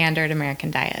 the Standard American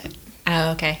Diet.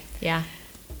 Oh, okay. Yeah.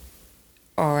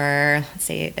 Or let's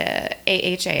see, the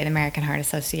AHA, the American Heart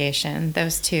Association.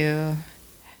 Those two,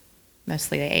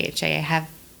 mostly the AHA, have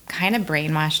kind of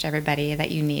brainwashed everybody that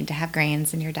you need to have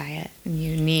grains in your diet, and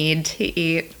you need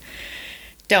to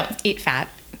don't eat fat,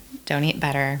 don't eat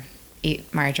butter,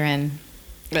 eat margarine.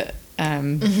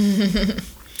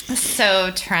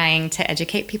 So trying to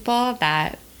educate people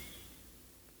that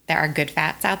there are good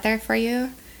fats out there for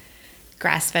you.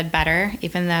 Grass-fed butter,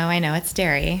 even though I know it's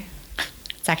dairy,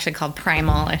 it's actually called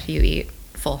primal if you eat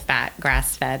full-fat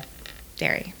grass-fed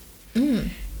dairy,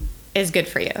 is good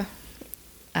for you.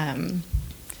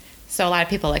 So a lot of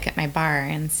people look at my bar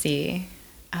and see,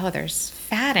 there's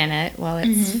fat in it. Well,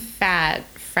 it's fat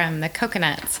from the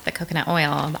coconuts, the coconut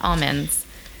oil, the almonds.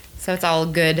 So it's all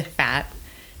good fat.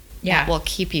 Yeah. That will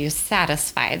keep you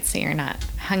satisfied so you're not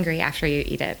hungry after you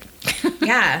eat it.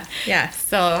 Yeah. Yeah.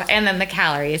 So, and then the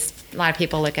calories, a lot of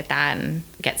people look at that and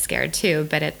get scared too,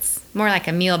 but it's more like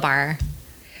a meal bar.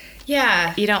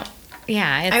 Yeah. You don't,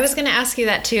 I was going to ask you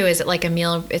that too. Is it like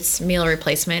it's meal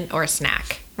replacement or a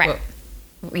snack? Right.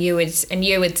 You would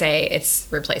say it's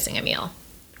replacing a meal,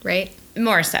 right?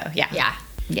 More so, yeah. Yeah.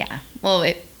 Yeah.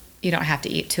 Well, you don't have to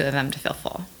eat 2 of them to feel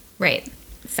full. Right.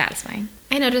 It's satisfying.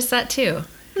 I noticed that too.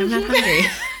 I'm not hungry.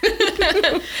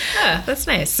 Oh, that's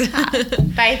nice.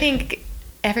 But I think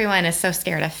everyone is so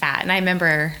scared of fat. And I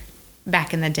remember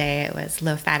back in the day, it was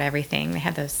low fat everything. They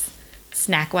had those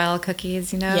Snackwell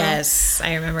cookies, Yes,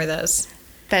 I remember those.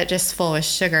 That just full with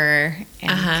sugar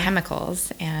and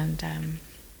chemicals. And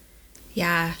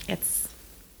it's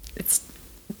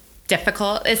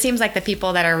difficult. It seems like the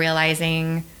people that are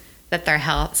realizing that their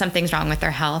health, something's wrong with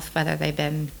their health, whether they've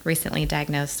been recently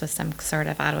diagnosed with some sort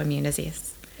of autoimmune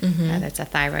disease, whether it's a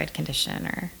thyroid condition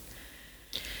or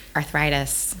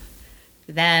arthritis,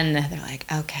 then they're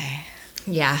like, okay,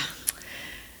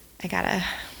 I gotta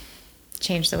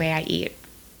change the way I eat.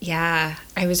 Yeah,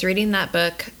 I was reading that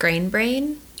book, Grain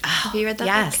Brain. Have you read that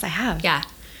book? Yes, I have. Yeah.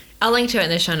 I'll link to it in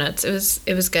the show notes.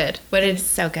 It was good. It's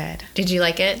so good. Did you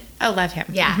like it? I love him.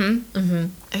 Yeah.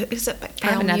 Is it I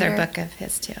have another book of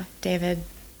his too. David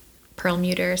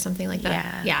Perlmutter or something like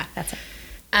that. Yeah, that's it.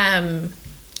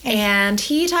 And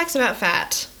he talks about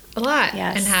fat a lot.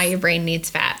 Yes. And how your brain needs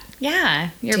fat.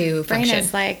 Yeah. Your to brain function.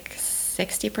 is like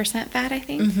 60% fat, I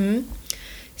think.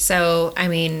 So, I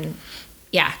mean,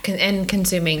 and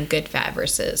consuming good fat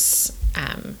versus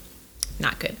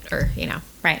not good, or,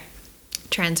 Right.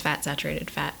 trans fat, saturated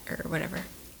fat, or whatever.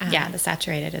 The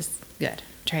saturated is good.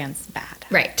 Trans, bad.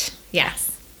 Right.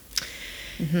 Yes.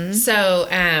 So,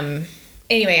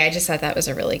 anyway, I just thought that was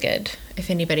a really good,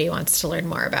 if anybody wants to learn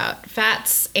more about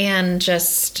fats, and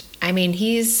just, I mean,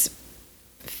 he's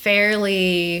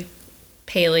fairly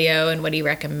paleo in what he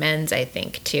recommends, I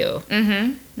think, too.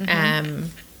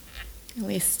 At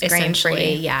least grain-free.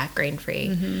 grain-free. Yeah,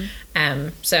 grain-free.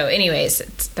 So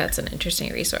anyways, that's an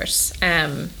interesting resource.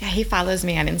 Yeah, he follows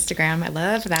me on Instagram. I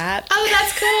love that. Oh,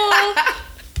 that's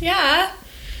cool. Yeah.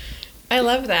 I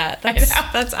love that.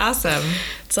 That's awesome.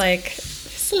 It's like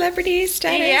celebrity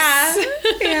status. Yeah.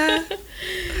 Yeah.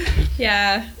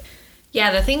 Yeah.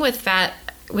 Yeah, the thing with fat,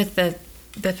 with the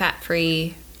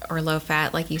fat-free or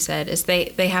low-fat, like you said, is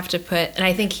they have to put, and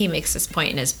I think he makes this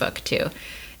point in his book too,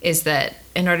 is that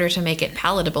in order to make it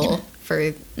palatable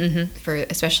for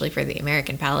especially for the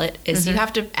American palate, is you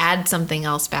have to add something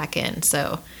else back in.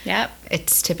 So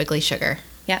it's typically sugar.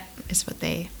 Yep. Is what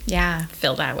they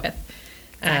fill that with.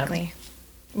 Exactly.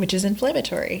 Which is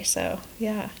inflammatory. So,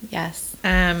 yeah. Yes.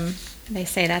 They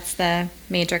say that's the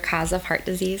major cause of heart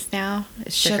disease now.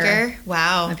 Is sugar.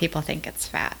 Wow. And people think it's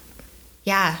fat.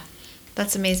 Yeah.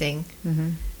 That's amazing.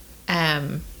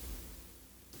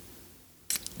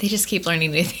 They just keep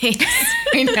learning new things.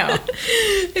 I know.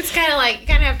 It's kind of like, you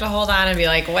kind of have to hold on and be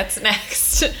like, what's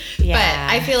next? Yeah.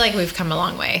 But I feel like we've come a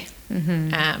long way.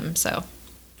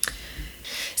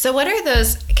 So what are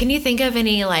those, can you think of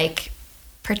any like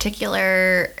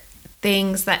particular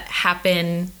things that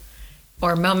happen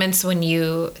or moments when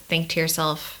you think to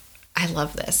yourself, I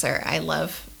love this, or I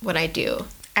love what I do?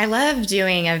 I love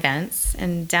doing events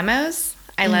and demos.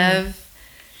 I love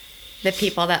the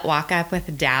people that walk up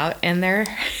with doubt in their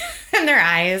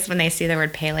eyes when they see the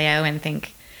word paleo and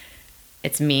think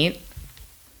it's meat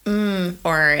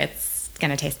or it's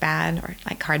going to taste bad or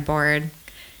like cardboard.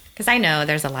 Because I know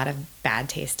there's a lot of bad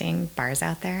tasting bars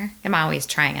out there. I'm always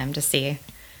trying them to see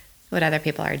what other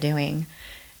people are doing.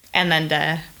 And then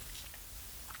to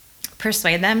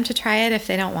persuade them to try it if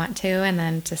they don't want to, and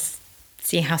then to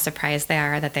see how surprised they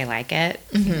are that they like it.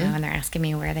 You know, and they're asking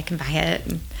me where they can buy it.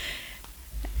 And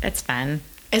it's fun.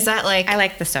 Is that like... I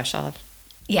like the social.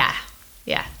 Yeah.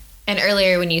 Yeah. And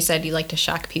earlier when you said you like to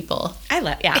shock people.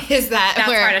 Yeah. Is that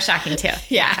That's part of shocking too.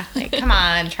 Yeah. Like, come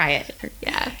on, try it.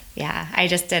 Yeah. Yeah. I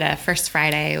just did a First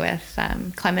Friday with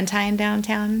Clementine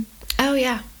downtown. Oh,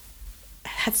 yeah.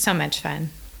 Had so much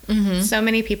fun. So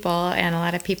many people, and a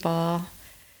lot of people.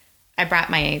 I brought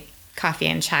my coffee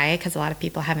and chai because a lot of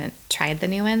people haven't tried the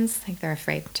new ones. Like, they're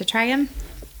afraid to try them.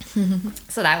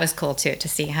 So that was cool too, to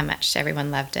see how much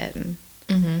everyone loved it. And,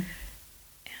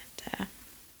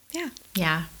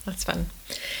 yeah, that's fun.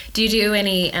 Do you do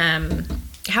any,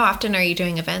 how often are you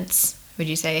doing events, would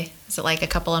you say? Is it like a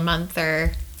couple a month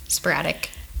or sporadic?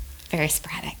 Very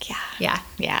sporadic, yeah. Yeah.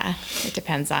 Yeah. It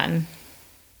depends on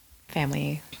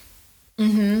family.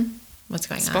 What's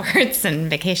going on? Sports and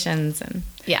vacations. And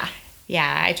yeah.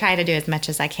 Yeah, I try to do as much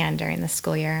as I can during the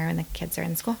school year when the kids are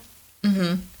in school.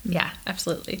 Yeah,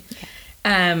 absolutely.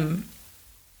 Yeah.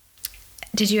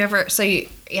 Did you ever,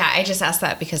 I just asked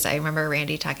that because I remember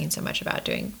Randy talking so much about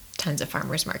doing tons of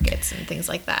farmers markets and things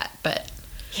like that, but.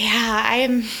 Yeah,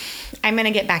 I'm going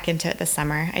to get back into it this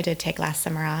summer. I did take last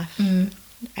summer off.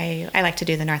 I like to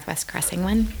do the Northwest Crossing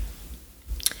one.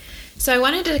 So I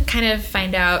wanted to kind of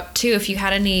find out too if you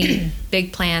had any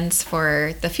big plans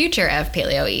for the future of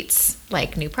Paleo Eats,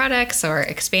 like new products or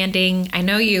expanding. I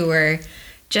know you were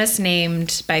just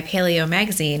named by Paleo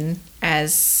Magazine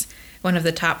as one of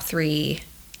the top 3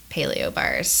 paleo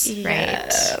bars,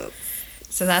 right?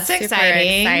 So that's super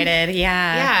exciting. Excited,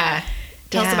 yeah. Yeah.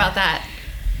 Tell us about that.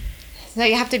 So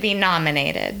you have to be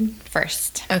nominated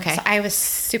first. Okay. So I was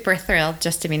super thrilled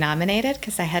just to be nominated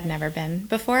because I had never been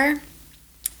before.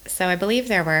 So I believe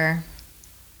there were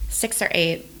 6 or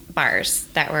 8 bars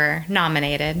that were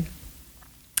nominated,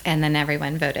 and then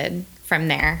everyone voted from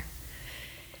there.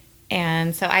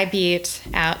 And so I beat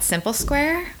out Simple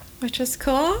Square, which was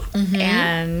cool.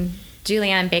 And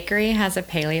Julianne Bakery has a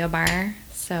paleo bar,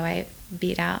 so I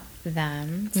beat out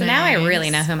them. So now I really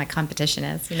know who my competition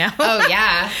is, you know? Oh,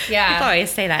 yeah. Yeah. People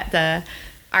always say that. The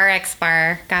RX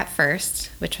bar got first,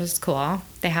 which was cool.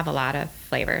 They have a lot of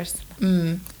flavors.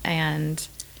 And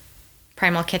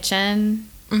Primal Kitchen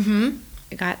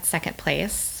got second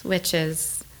place, which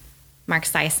is Mark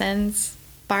Sison's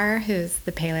bar, who's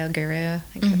the paleo guru,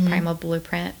 like the Primal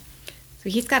Blueprint. So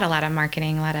he's got a lot of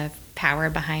marketing, a lot of power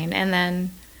behind. And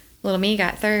then Little Me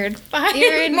got third.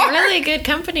 You're in really good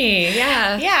company.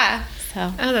 Yeah. Yeah.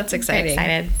 So that's exciting. I'm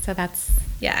excited. So that's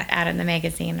out in the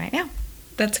magazine right now.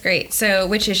 That's great. So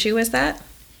which issue was that?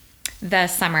 The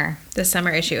summer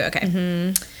issue.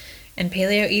 Okay. And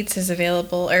Paleo Eats is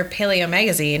available, or Paleo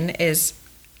Magazine is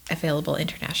available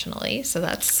internationally. So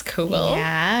that's cool.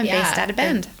 Yeah. Based out of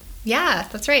Bend. Yeah,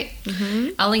 that's right.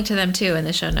 I'll link to them too in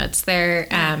the show notes. They're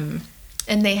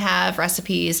and they have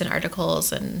recipes and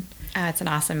articles and. It's an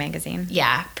awesome magazine.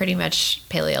 Yeah, pretty much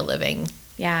paleo living.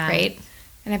 Yeah. Right?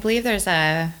 And I believe there's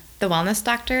the Wellness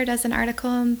Doctor does an article,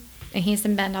 and he's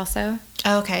in Bend also.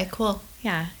 Oh, okay, cool.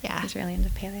 Yeah. Yeah. He's really into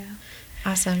paleo.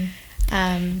 Awesome.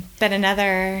 But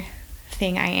another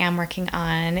thing I am working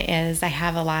on is I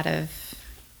have a lot of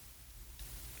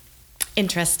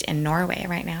interest in Norway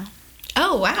right now.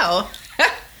 Oh, wow.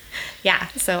 Yeah,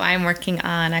 so I'm working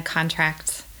on a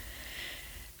contract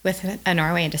with a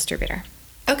Norway distributor.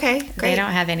 Okay, great. They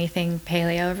don't have anything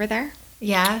paleo over there.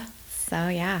 Yeah. So,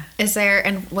 yeah. Is there,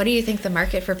 and what do you think the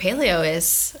market for paleo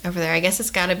is over there? I guess it's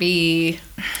got to be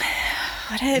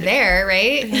there,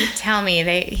 right? They tell me.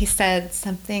 He said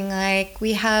something like,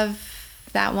 we have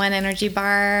that one energy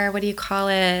bar, what do you call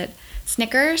it?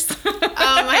 Snickers? Oh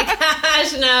my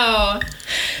gosh, no.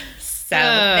 So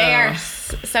they are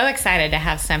so excited to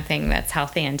have something that's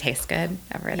healthy and tastes good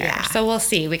over there. Yeah. So we'll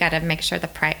see. We got to make sure we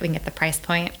can get the price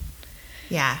point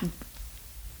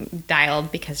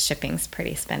dialed because shipping's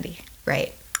pretty spendy.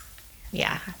 Right.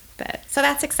 Yeah. But so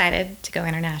that's excited to go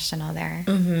international there.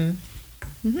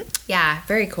 Mm-hmm. Mm-hmm. Yeah,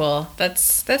 very cool.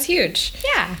 That's huge.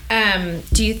 Yeah.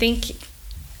 Do you think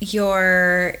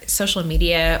your social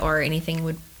media or anything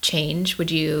would change?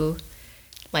 Would you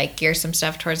like gear some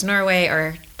stuff towards Norway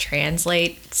or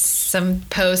translate some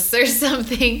posts or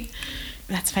something?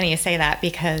 That's funny you say that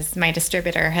because my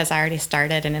distributor has already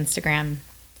started an Instagram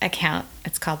account.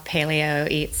 It's called Paleo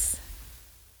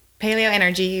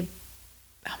Energy.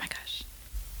 Oh my gosh.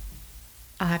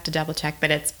 I'll have to double check,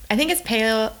 but I think it's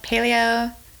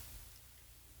Paleo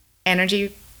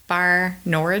Energy Bar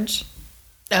Norwich.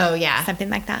 Oh yeah. Something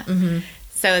like that. Mm-hmm.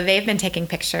 So they've been taking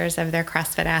pictures of their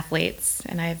CrossFit athletes,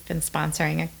 and I've been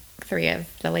sponsoring 3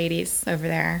 of the ladies over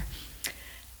there.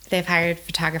 They've hired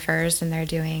photographers, and they're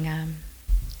doing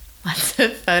lots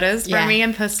of photos for me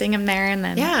and posting them there, and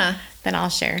then I'll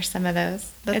share some of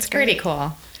those. It's pretty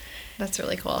cool. That's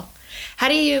really cool. How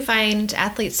do you find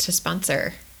athletes to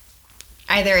sponsor?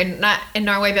 Either not in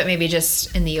Norway, but maybe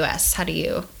just in the U.S. How do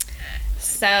you?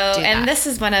 So, and this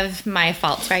is one of my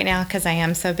faults right now because I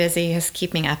am so busy is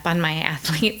keeping up on my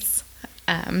athletes.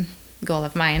 Goal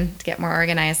of mine to get more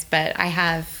organized. But I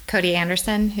have Cody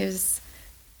Anderson, who's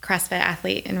a CrossFit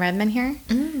athlete in Redmond here,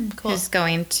 cool. who's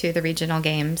going to the regional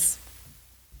games.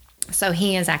 So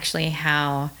he is actually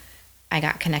how I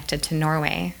got connected to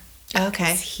Norway.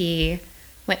 Okay. He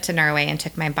went to Norway and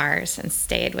took my bars and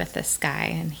stayed with this guy,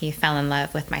 and he fell in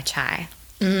love with my chai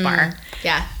bar.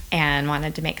 Yeah. And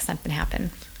wanted to make something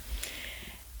happen.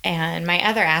 And my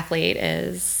other athlete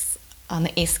is on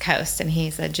the East Coast, and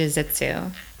he's a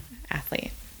jiu-jitsu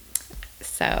athlete.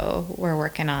 So we're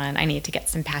working on, I need to get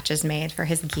some patches made for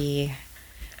his gi.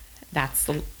 That's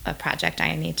a project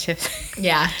I need to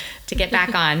to get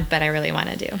back on, but I really want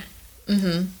to do.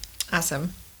 Mm-hmm.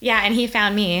 Awesome. Yeah, and he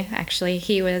found me, actually.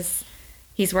 He's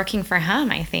working for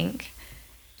Hum, I think.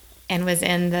 And was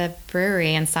in the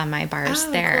brewery and saw my bars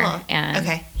there. Cool.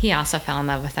 And he also fell in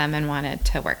love with them and wanted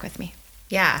to work with me.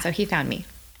 Yeah. So he found me.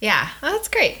 Yeah. Oh, that's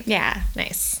great. Yeah.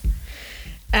 Nice.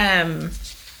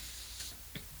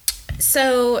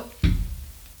 So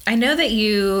I know that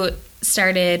you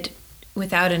started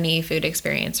without any food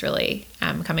experience, really,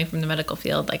 coming from the medical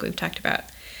field, like we've talked about.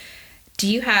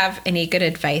 Do you have any good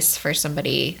advice for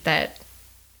somebody that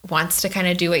wants to kind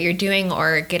of do what you're doing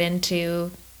or get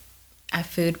into a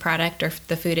food product or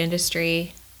the food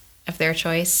industry of their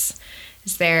choice?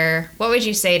 What would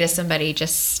you say to somebody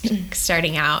just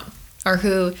starting out, or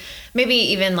who maybe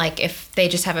even like if they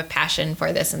just have a passion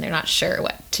for this and they're not sure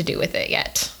what to do with it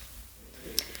yet?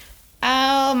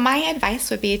 My advice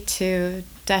would be to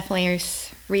definitely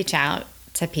reach out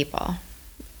to people.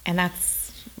 And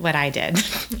that's what I did.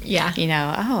 Yeah.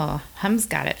 Hum's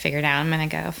got it figured out. I'm going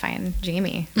to go find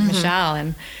Jamie, Michelle,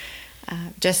 and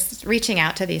just reaching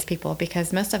out to these people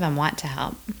because most of them want to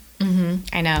help. Mm-hmm.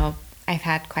 I know I've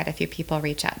had quite a few people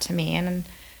reach out to me and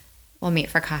we'll meet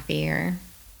for coffee or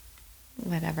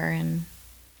whatever, and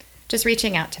just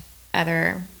reaching out to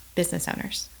other business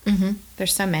owners. Mm-hmm.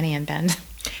 There's so many in Bend.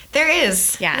 There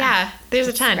is. Yeah. There's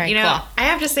a ton. Cool. I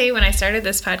have to say when I started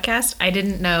this podcast, I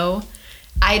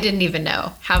didn't even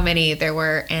know how many there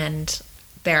were, and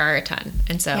there are a ton.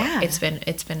 And so it's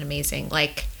been amazing.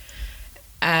 Like,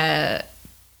 I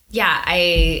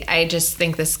just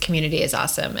think this community is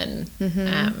awesome, and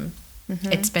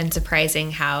it's been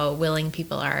surprising how willing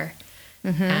people are.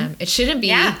 Mm-hmm. It shouldn't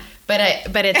be, but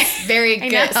it's very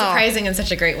good, surprising in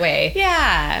such a great way.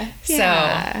 Yeah. So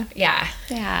yeah.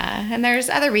 And there's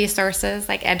other resources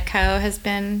like EDCO has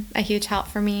been a huge help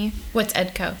for me. What's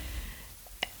EDCO?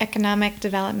 Economic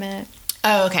Development.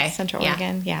 Oh, okay. Central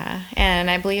Oregon. Yeah. And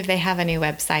I believe they have a new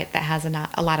website that has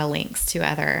a lot of links to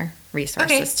other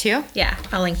resources too. Yeah.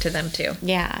 I'll link to them too.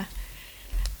 Yeah.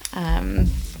 And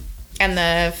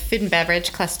the food and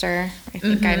beverage cluster, I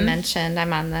think I mentioned,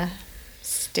 I'm on the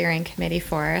steering committee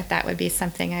for. That would be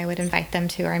something I would invite them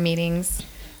to our meetings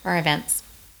or events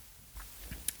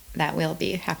that will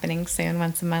be happening soon,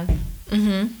 once a month.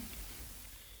 Mm-hmm.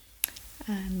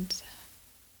 And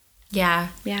Yeah.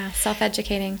 Yeah.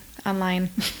 Self-educating online.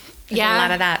 Yeah. A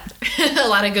lot of that. A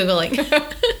lot of Googling.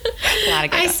 A lot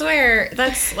of Googling. I swear,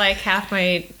 that's like half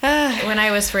my... when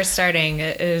I was first starting,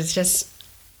 it was just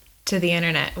to the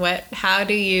internet. How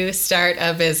do you start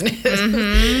a business?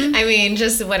 Mm-hmm. I mean,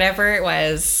 just whatever it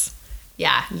was.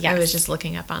 Yeah. Yes. I was just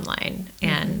looking up online.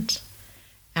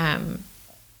 Mm-hmm.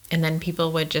 And then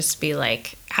people would just be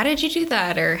like, how did you do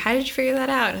that? Or how did you figure that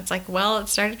out? And it's like, well, it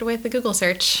started with the Google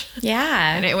search.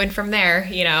 Yeah. And it went from there,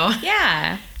 you know?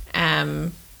 Yeah.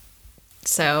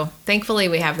 So thankfully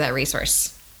we have that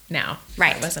resource now.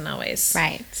 Right. It wasn't always.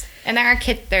 Right. And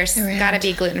there's got to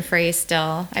be gluten-free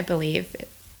still, I believe. It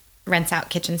rents out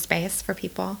kitchen space for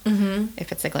people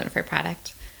if it's a gluten-free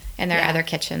product. And there are other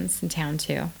kitchens in town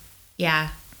too. Yeah.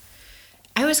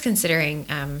 I was considering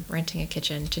renting a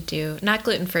kitchen to do, not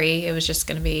gluten-free, it was just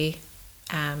going to be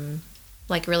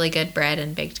like really good bread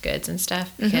and baked goods and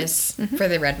stuff because for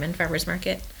the Redmond Farmers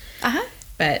Market. Uh-huh.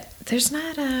 But there's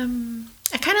not,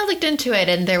 I kind of looked into it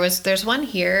and there's one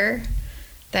here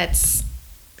that's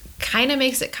kind of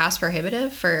makes it cost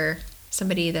prohibitive for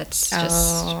somebody that's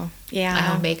just a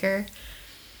home baker.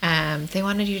 They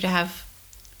wanted you to have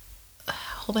a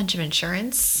whole bunch of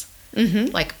insurance,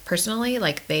 like personally,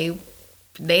 like they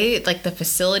like the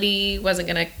facility wasn't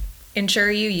going to insure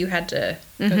you. You had to,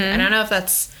 I don't know if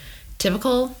that's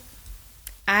typical.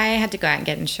 I had to go out and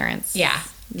get insurance. Yeah.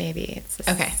 Maybe it's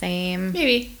the same.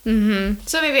 Maybe. Mm-hmm.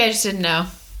 So maybe I just didn't know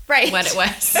what it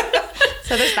was.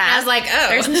 So there's that. I was like, oh,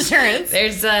 there's insurance.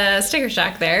 There's a sticker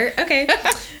shock there. Okay.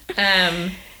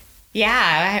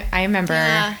 Yeah, I remember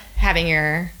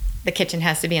having the kitchen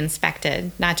has to be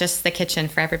inspected. Not just the kitchen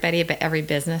for everybody, but every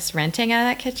business renting out of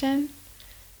that kitchen.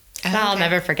 Oh, I'll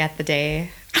never forget the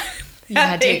day.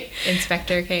 The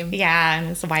inspector came. Yeah, and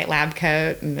his white lab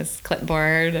coat and his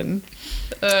clipboard and...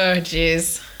 Oh,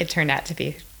 jeez. It turned out to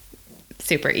be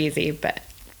super easy, but...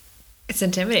 It's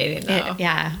intimidating, though.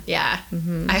 Yeah. Yeah.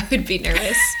 Mm-hmm. I would be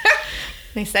nervous.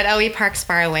 They said, he parks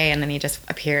far away, and then he just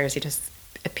appears. He just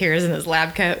appears in his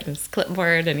lab coat and his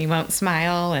clipboard, and he won't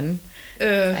smile, and...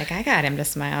 Like, I got him to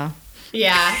smile.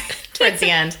 Yeah. Towards the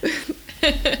end.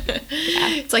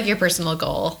 It's like your personal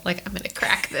goal. Like, I'm going to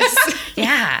crack this.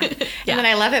 Yeah. And then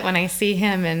I love it when I see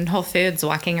him in Whole Foods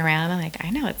walking around. I'm like, I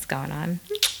know what's going on.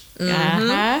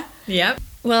 Uh-huh. Yep.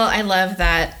 Well, I love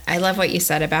that. I love what you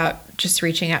said about just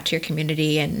reaching out to your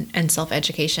community and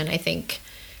self-education. I think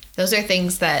those are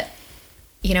things that,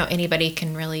 you know, anybody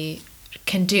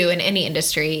can do in any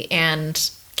industry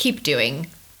and keep doing,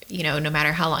 you know, no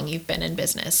matter how long you've been in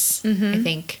business. I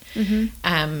think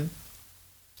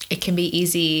it can be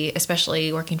easy,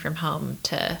 especially working from home,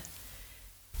 to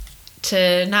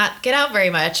not get out very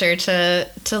much or to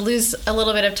lose a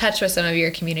little bit of touch with some of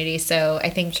your community. So I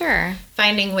think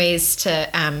finding ways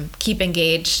to keep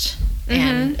engaged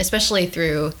and especially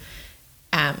through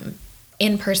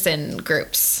in-person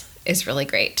groups is really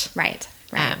great. Right.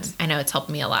 I know it's helped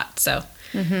me a lot. So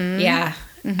yeah.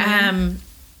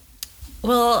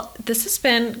 Well, this has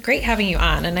been great having you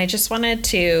on, and I just wanted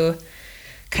to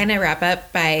kind of wrap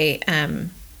up by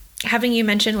having you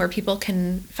mention where people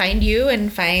can find you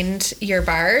and find your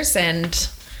bars and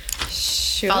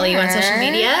follow you on social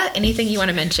media. Anything you want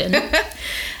to mention?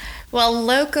 Well,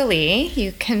 locally,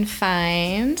 you can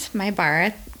find my bar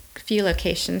at a few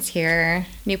locations here.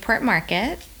 Newport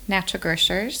Market, Natural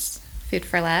Grocers, Food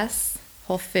for Less,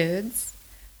 Whole Foods,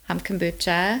 Hum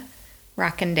Kombucha,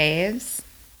 Rockin' Dave's,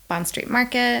 Bond Street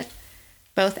Market,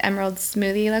 both Emerald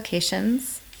Smoothie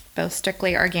locations, both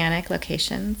strictly organic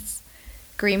locations,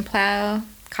 Green Plow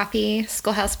Coffee,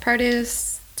 Schoolhouse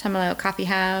Produce, Tumalo Coffee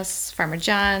House, Farmer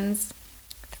John's,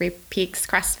 Three Peaks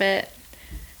CrossFit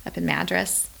up in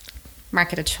Madras,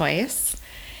 Market of Choice.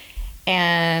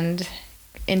 And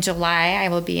in July, I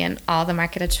will be in all the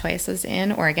Market of Choices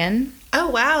in Oregon. Oh,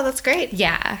 wow. That's great.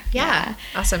 Yeah.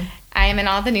 Awesome. I am in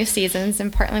all the new seasons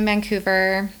in Portland,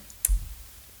 Vancouver.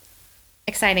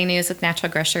 Exciting news with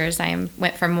Natural Grocers. I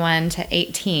went from 1 to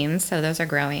 18, so those are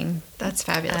growing. That's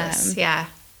fabulous.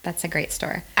 That's a great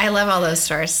store. I love all those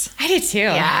stores. I do too.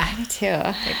 Yeah. I do too.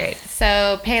 They're great.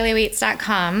 So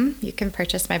paleoeats.com, you can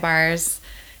purchase my bars.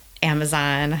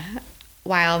 Amazon,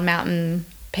 Wild Mountain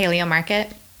Paleo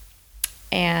Market,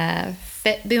 and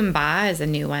Fit Boomba is a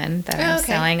new one that I'm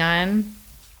selling on.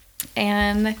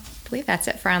 And I believe that's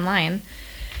it for online.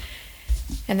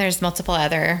 And there's multiple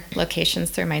other locations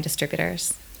through my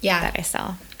distributors that I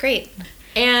sell. Great.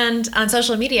 And on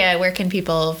social media, where can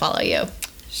people follow you?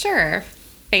 Sure.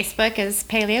 Facebook is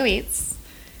Paleo Eats.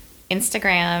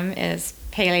 Instagram is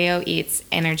Paleo Eats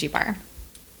Energy Bar.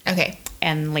 Okay.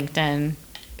 And LinkedIn,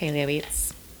 Paleo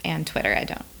Eats. And Twitter,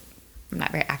 I'm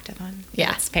not very active on.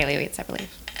 Yeah. It's Paleo Eats, I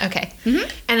believe. Okay. Mm-hmm.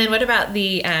 And then what about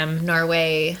the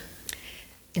Norway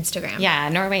Instagram? Yeah,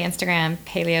 Norway Instagram,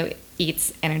 Paleo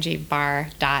Eats Energy Bar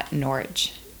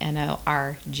 .norge.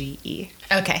 Norge.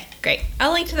 Okay, great.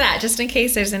 I'll link to that just in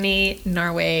case there's any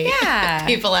Norway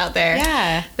people out there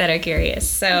that are curious.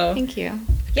 So thank you.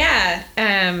 Yeah.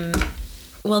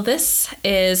 Well, this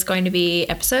is going to be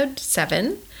episode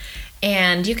 7.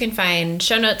 And you can find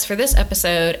show notes for this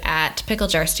episode at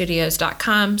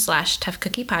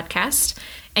picklejarstudios.com/toughcookiepodcast.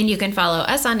 And you can follow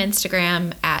us on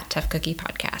Instagram at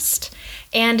toughcookiepodcast.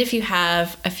 And if you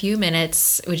have a few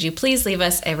minutes, would you please leave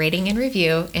us a rating and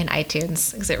review in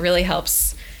iTunes? Because it really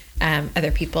helps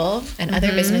other people and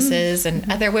other businesses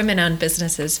and other women-owned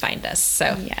businesses find us.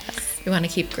 So we want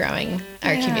to keep growing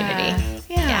our community.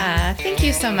 Yeah. Thank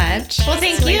you so much. Well,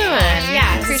 thank you.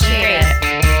 Yeah, appreciate it.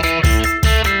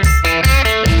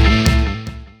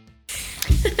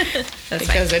 That's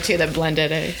it goes to the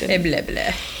blended. Blah,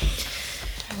 blah.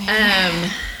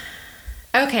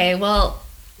 Okay, well,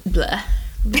 blah.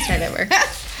 Let me start over.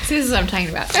 See, this is what I'm talking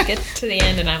about. I get to the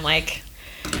end and I'm like,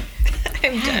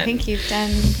 I'm done. I think you've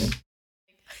done.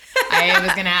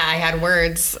 I had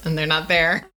words and they're not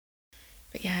there.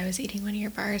 But yeah, I was eating one of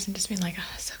your bars and just being like,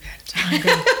 oh, so good. I'm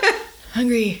so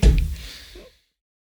hungry.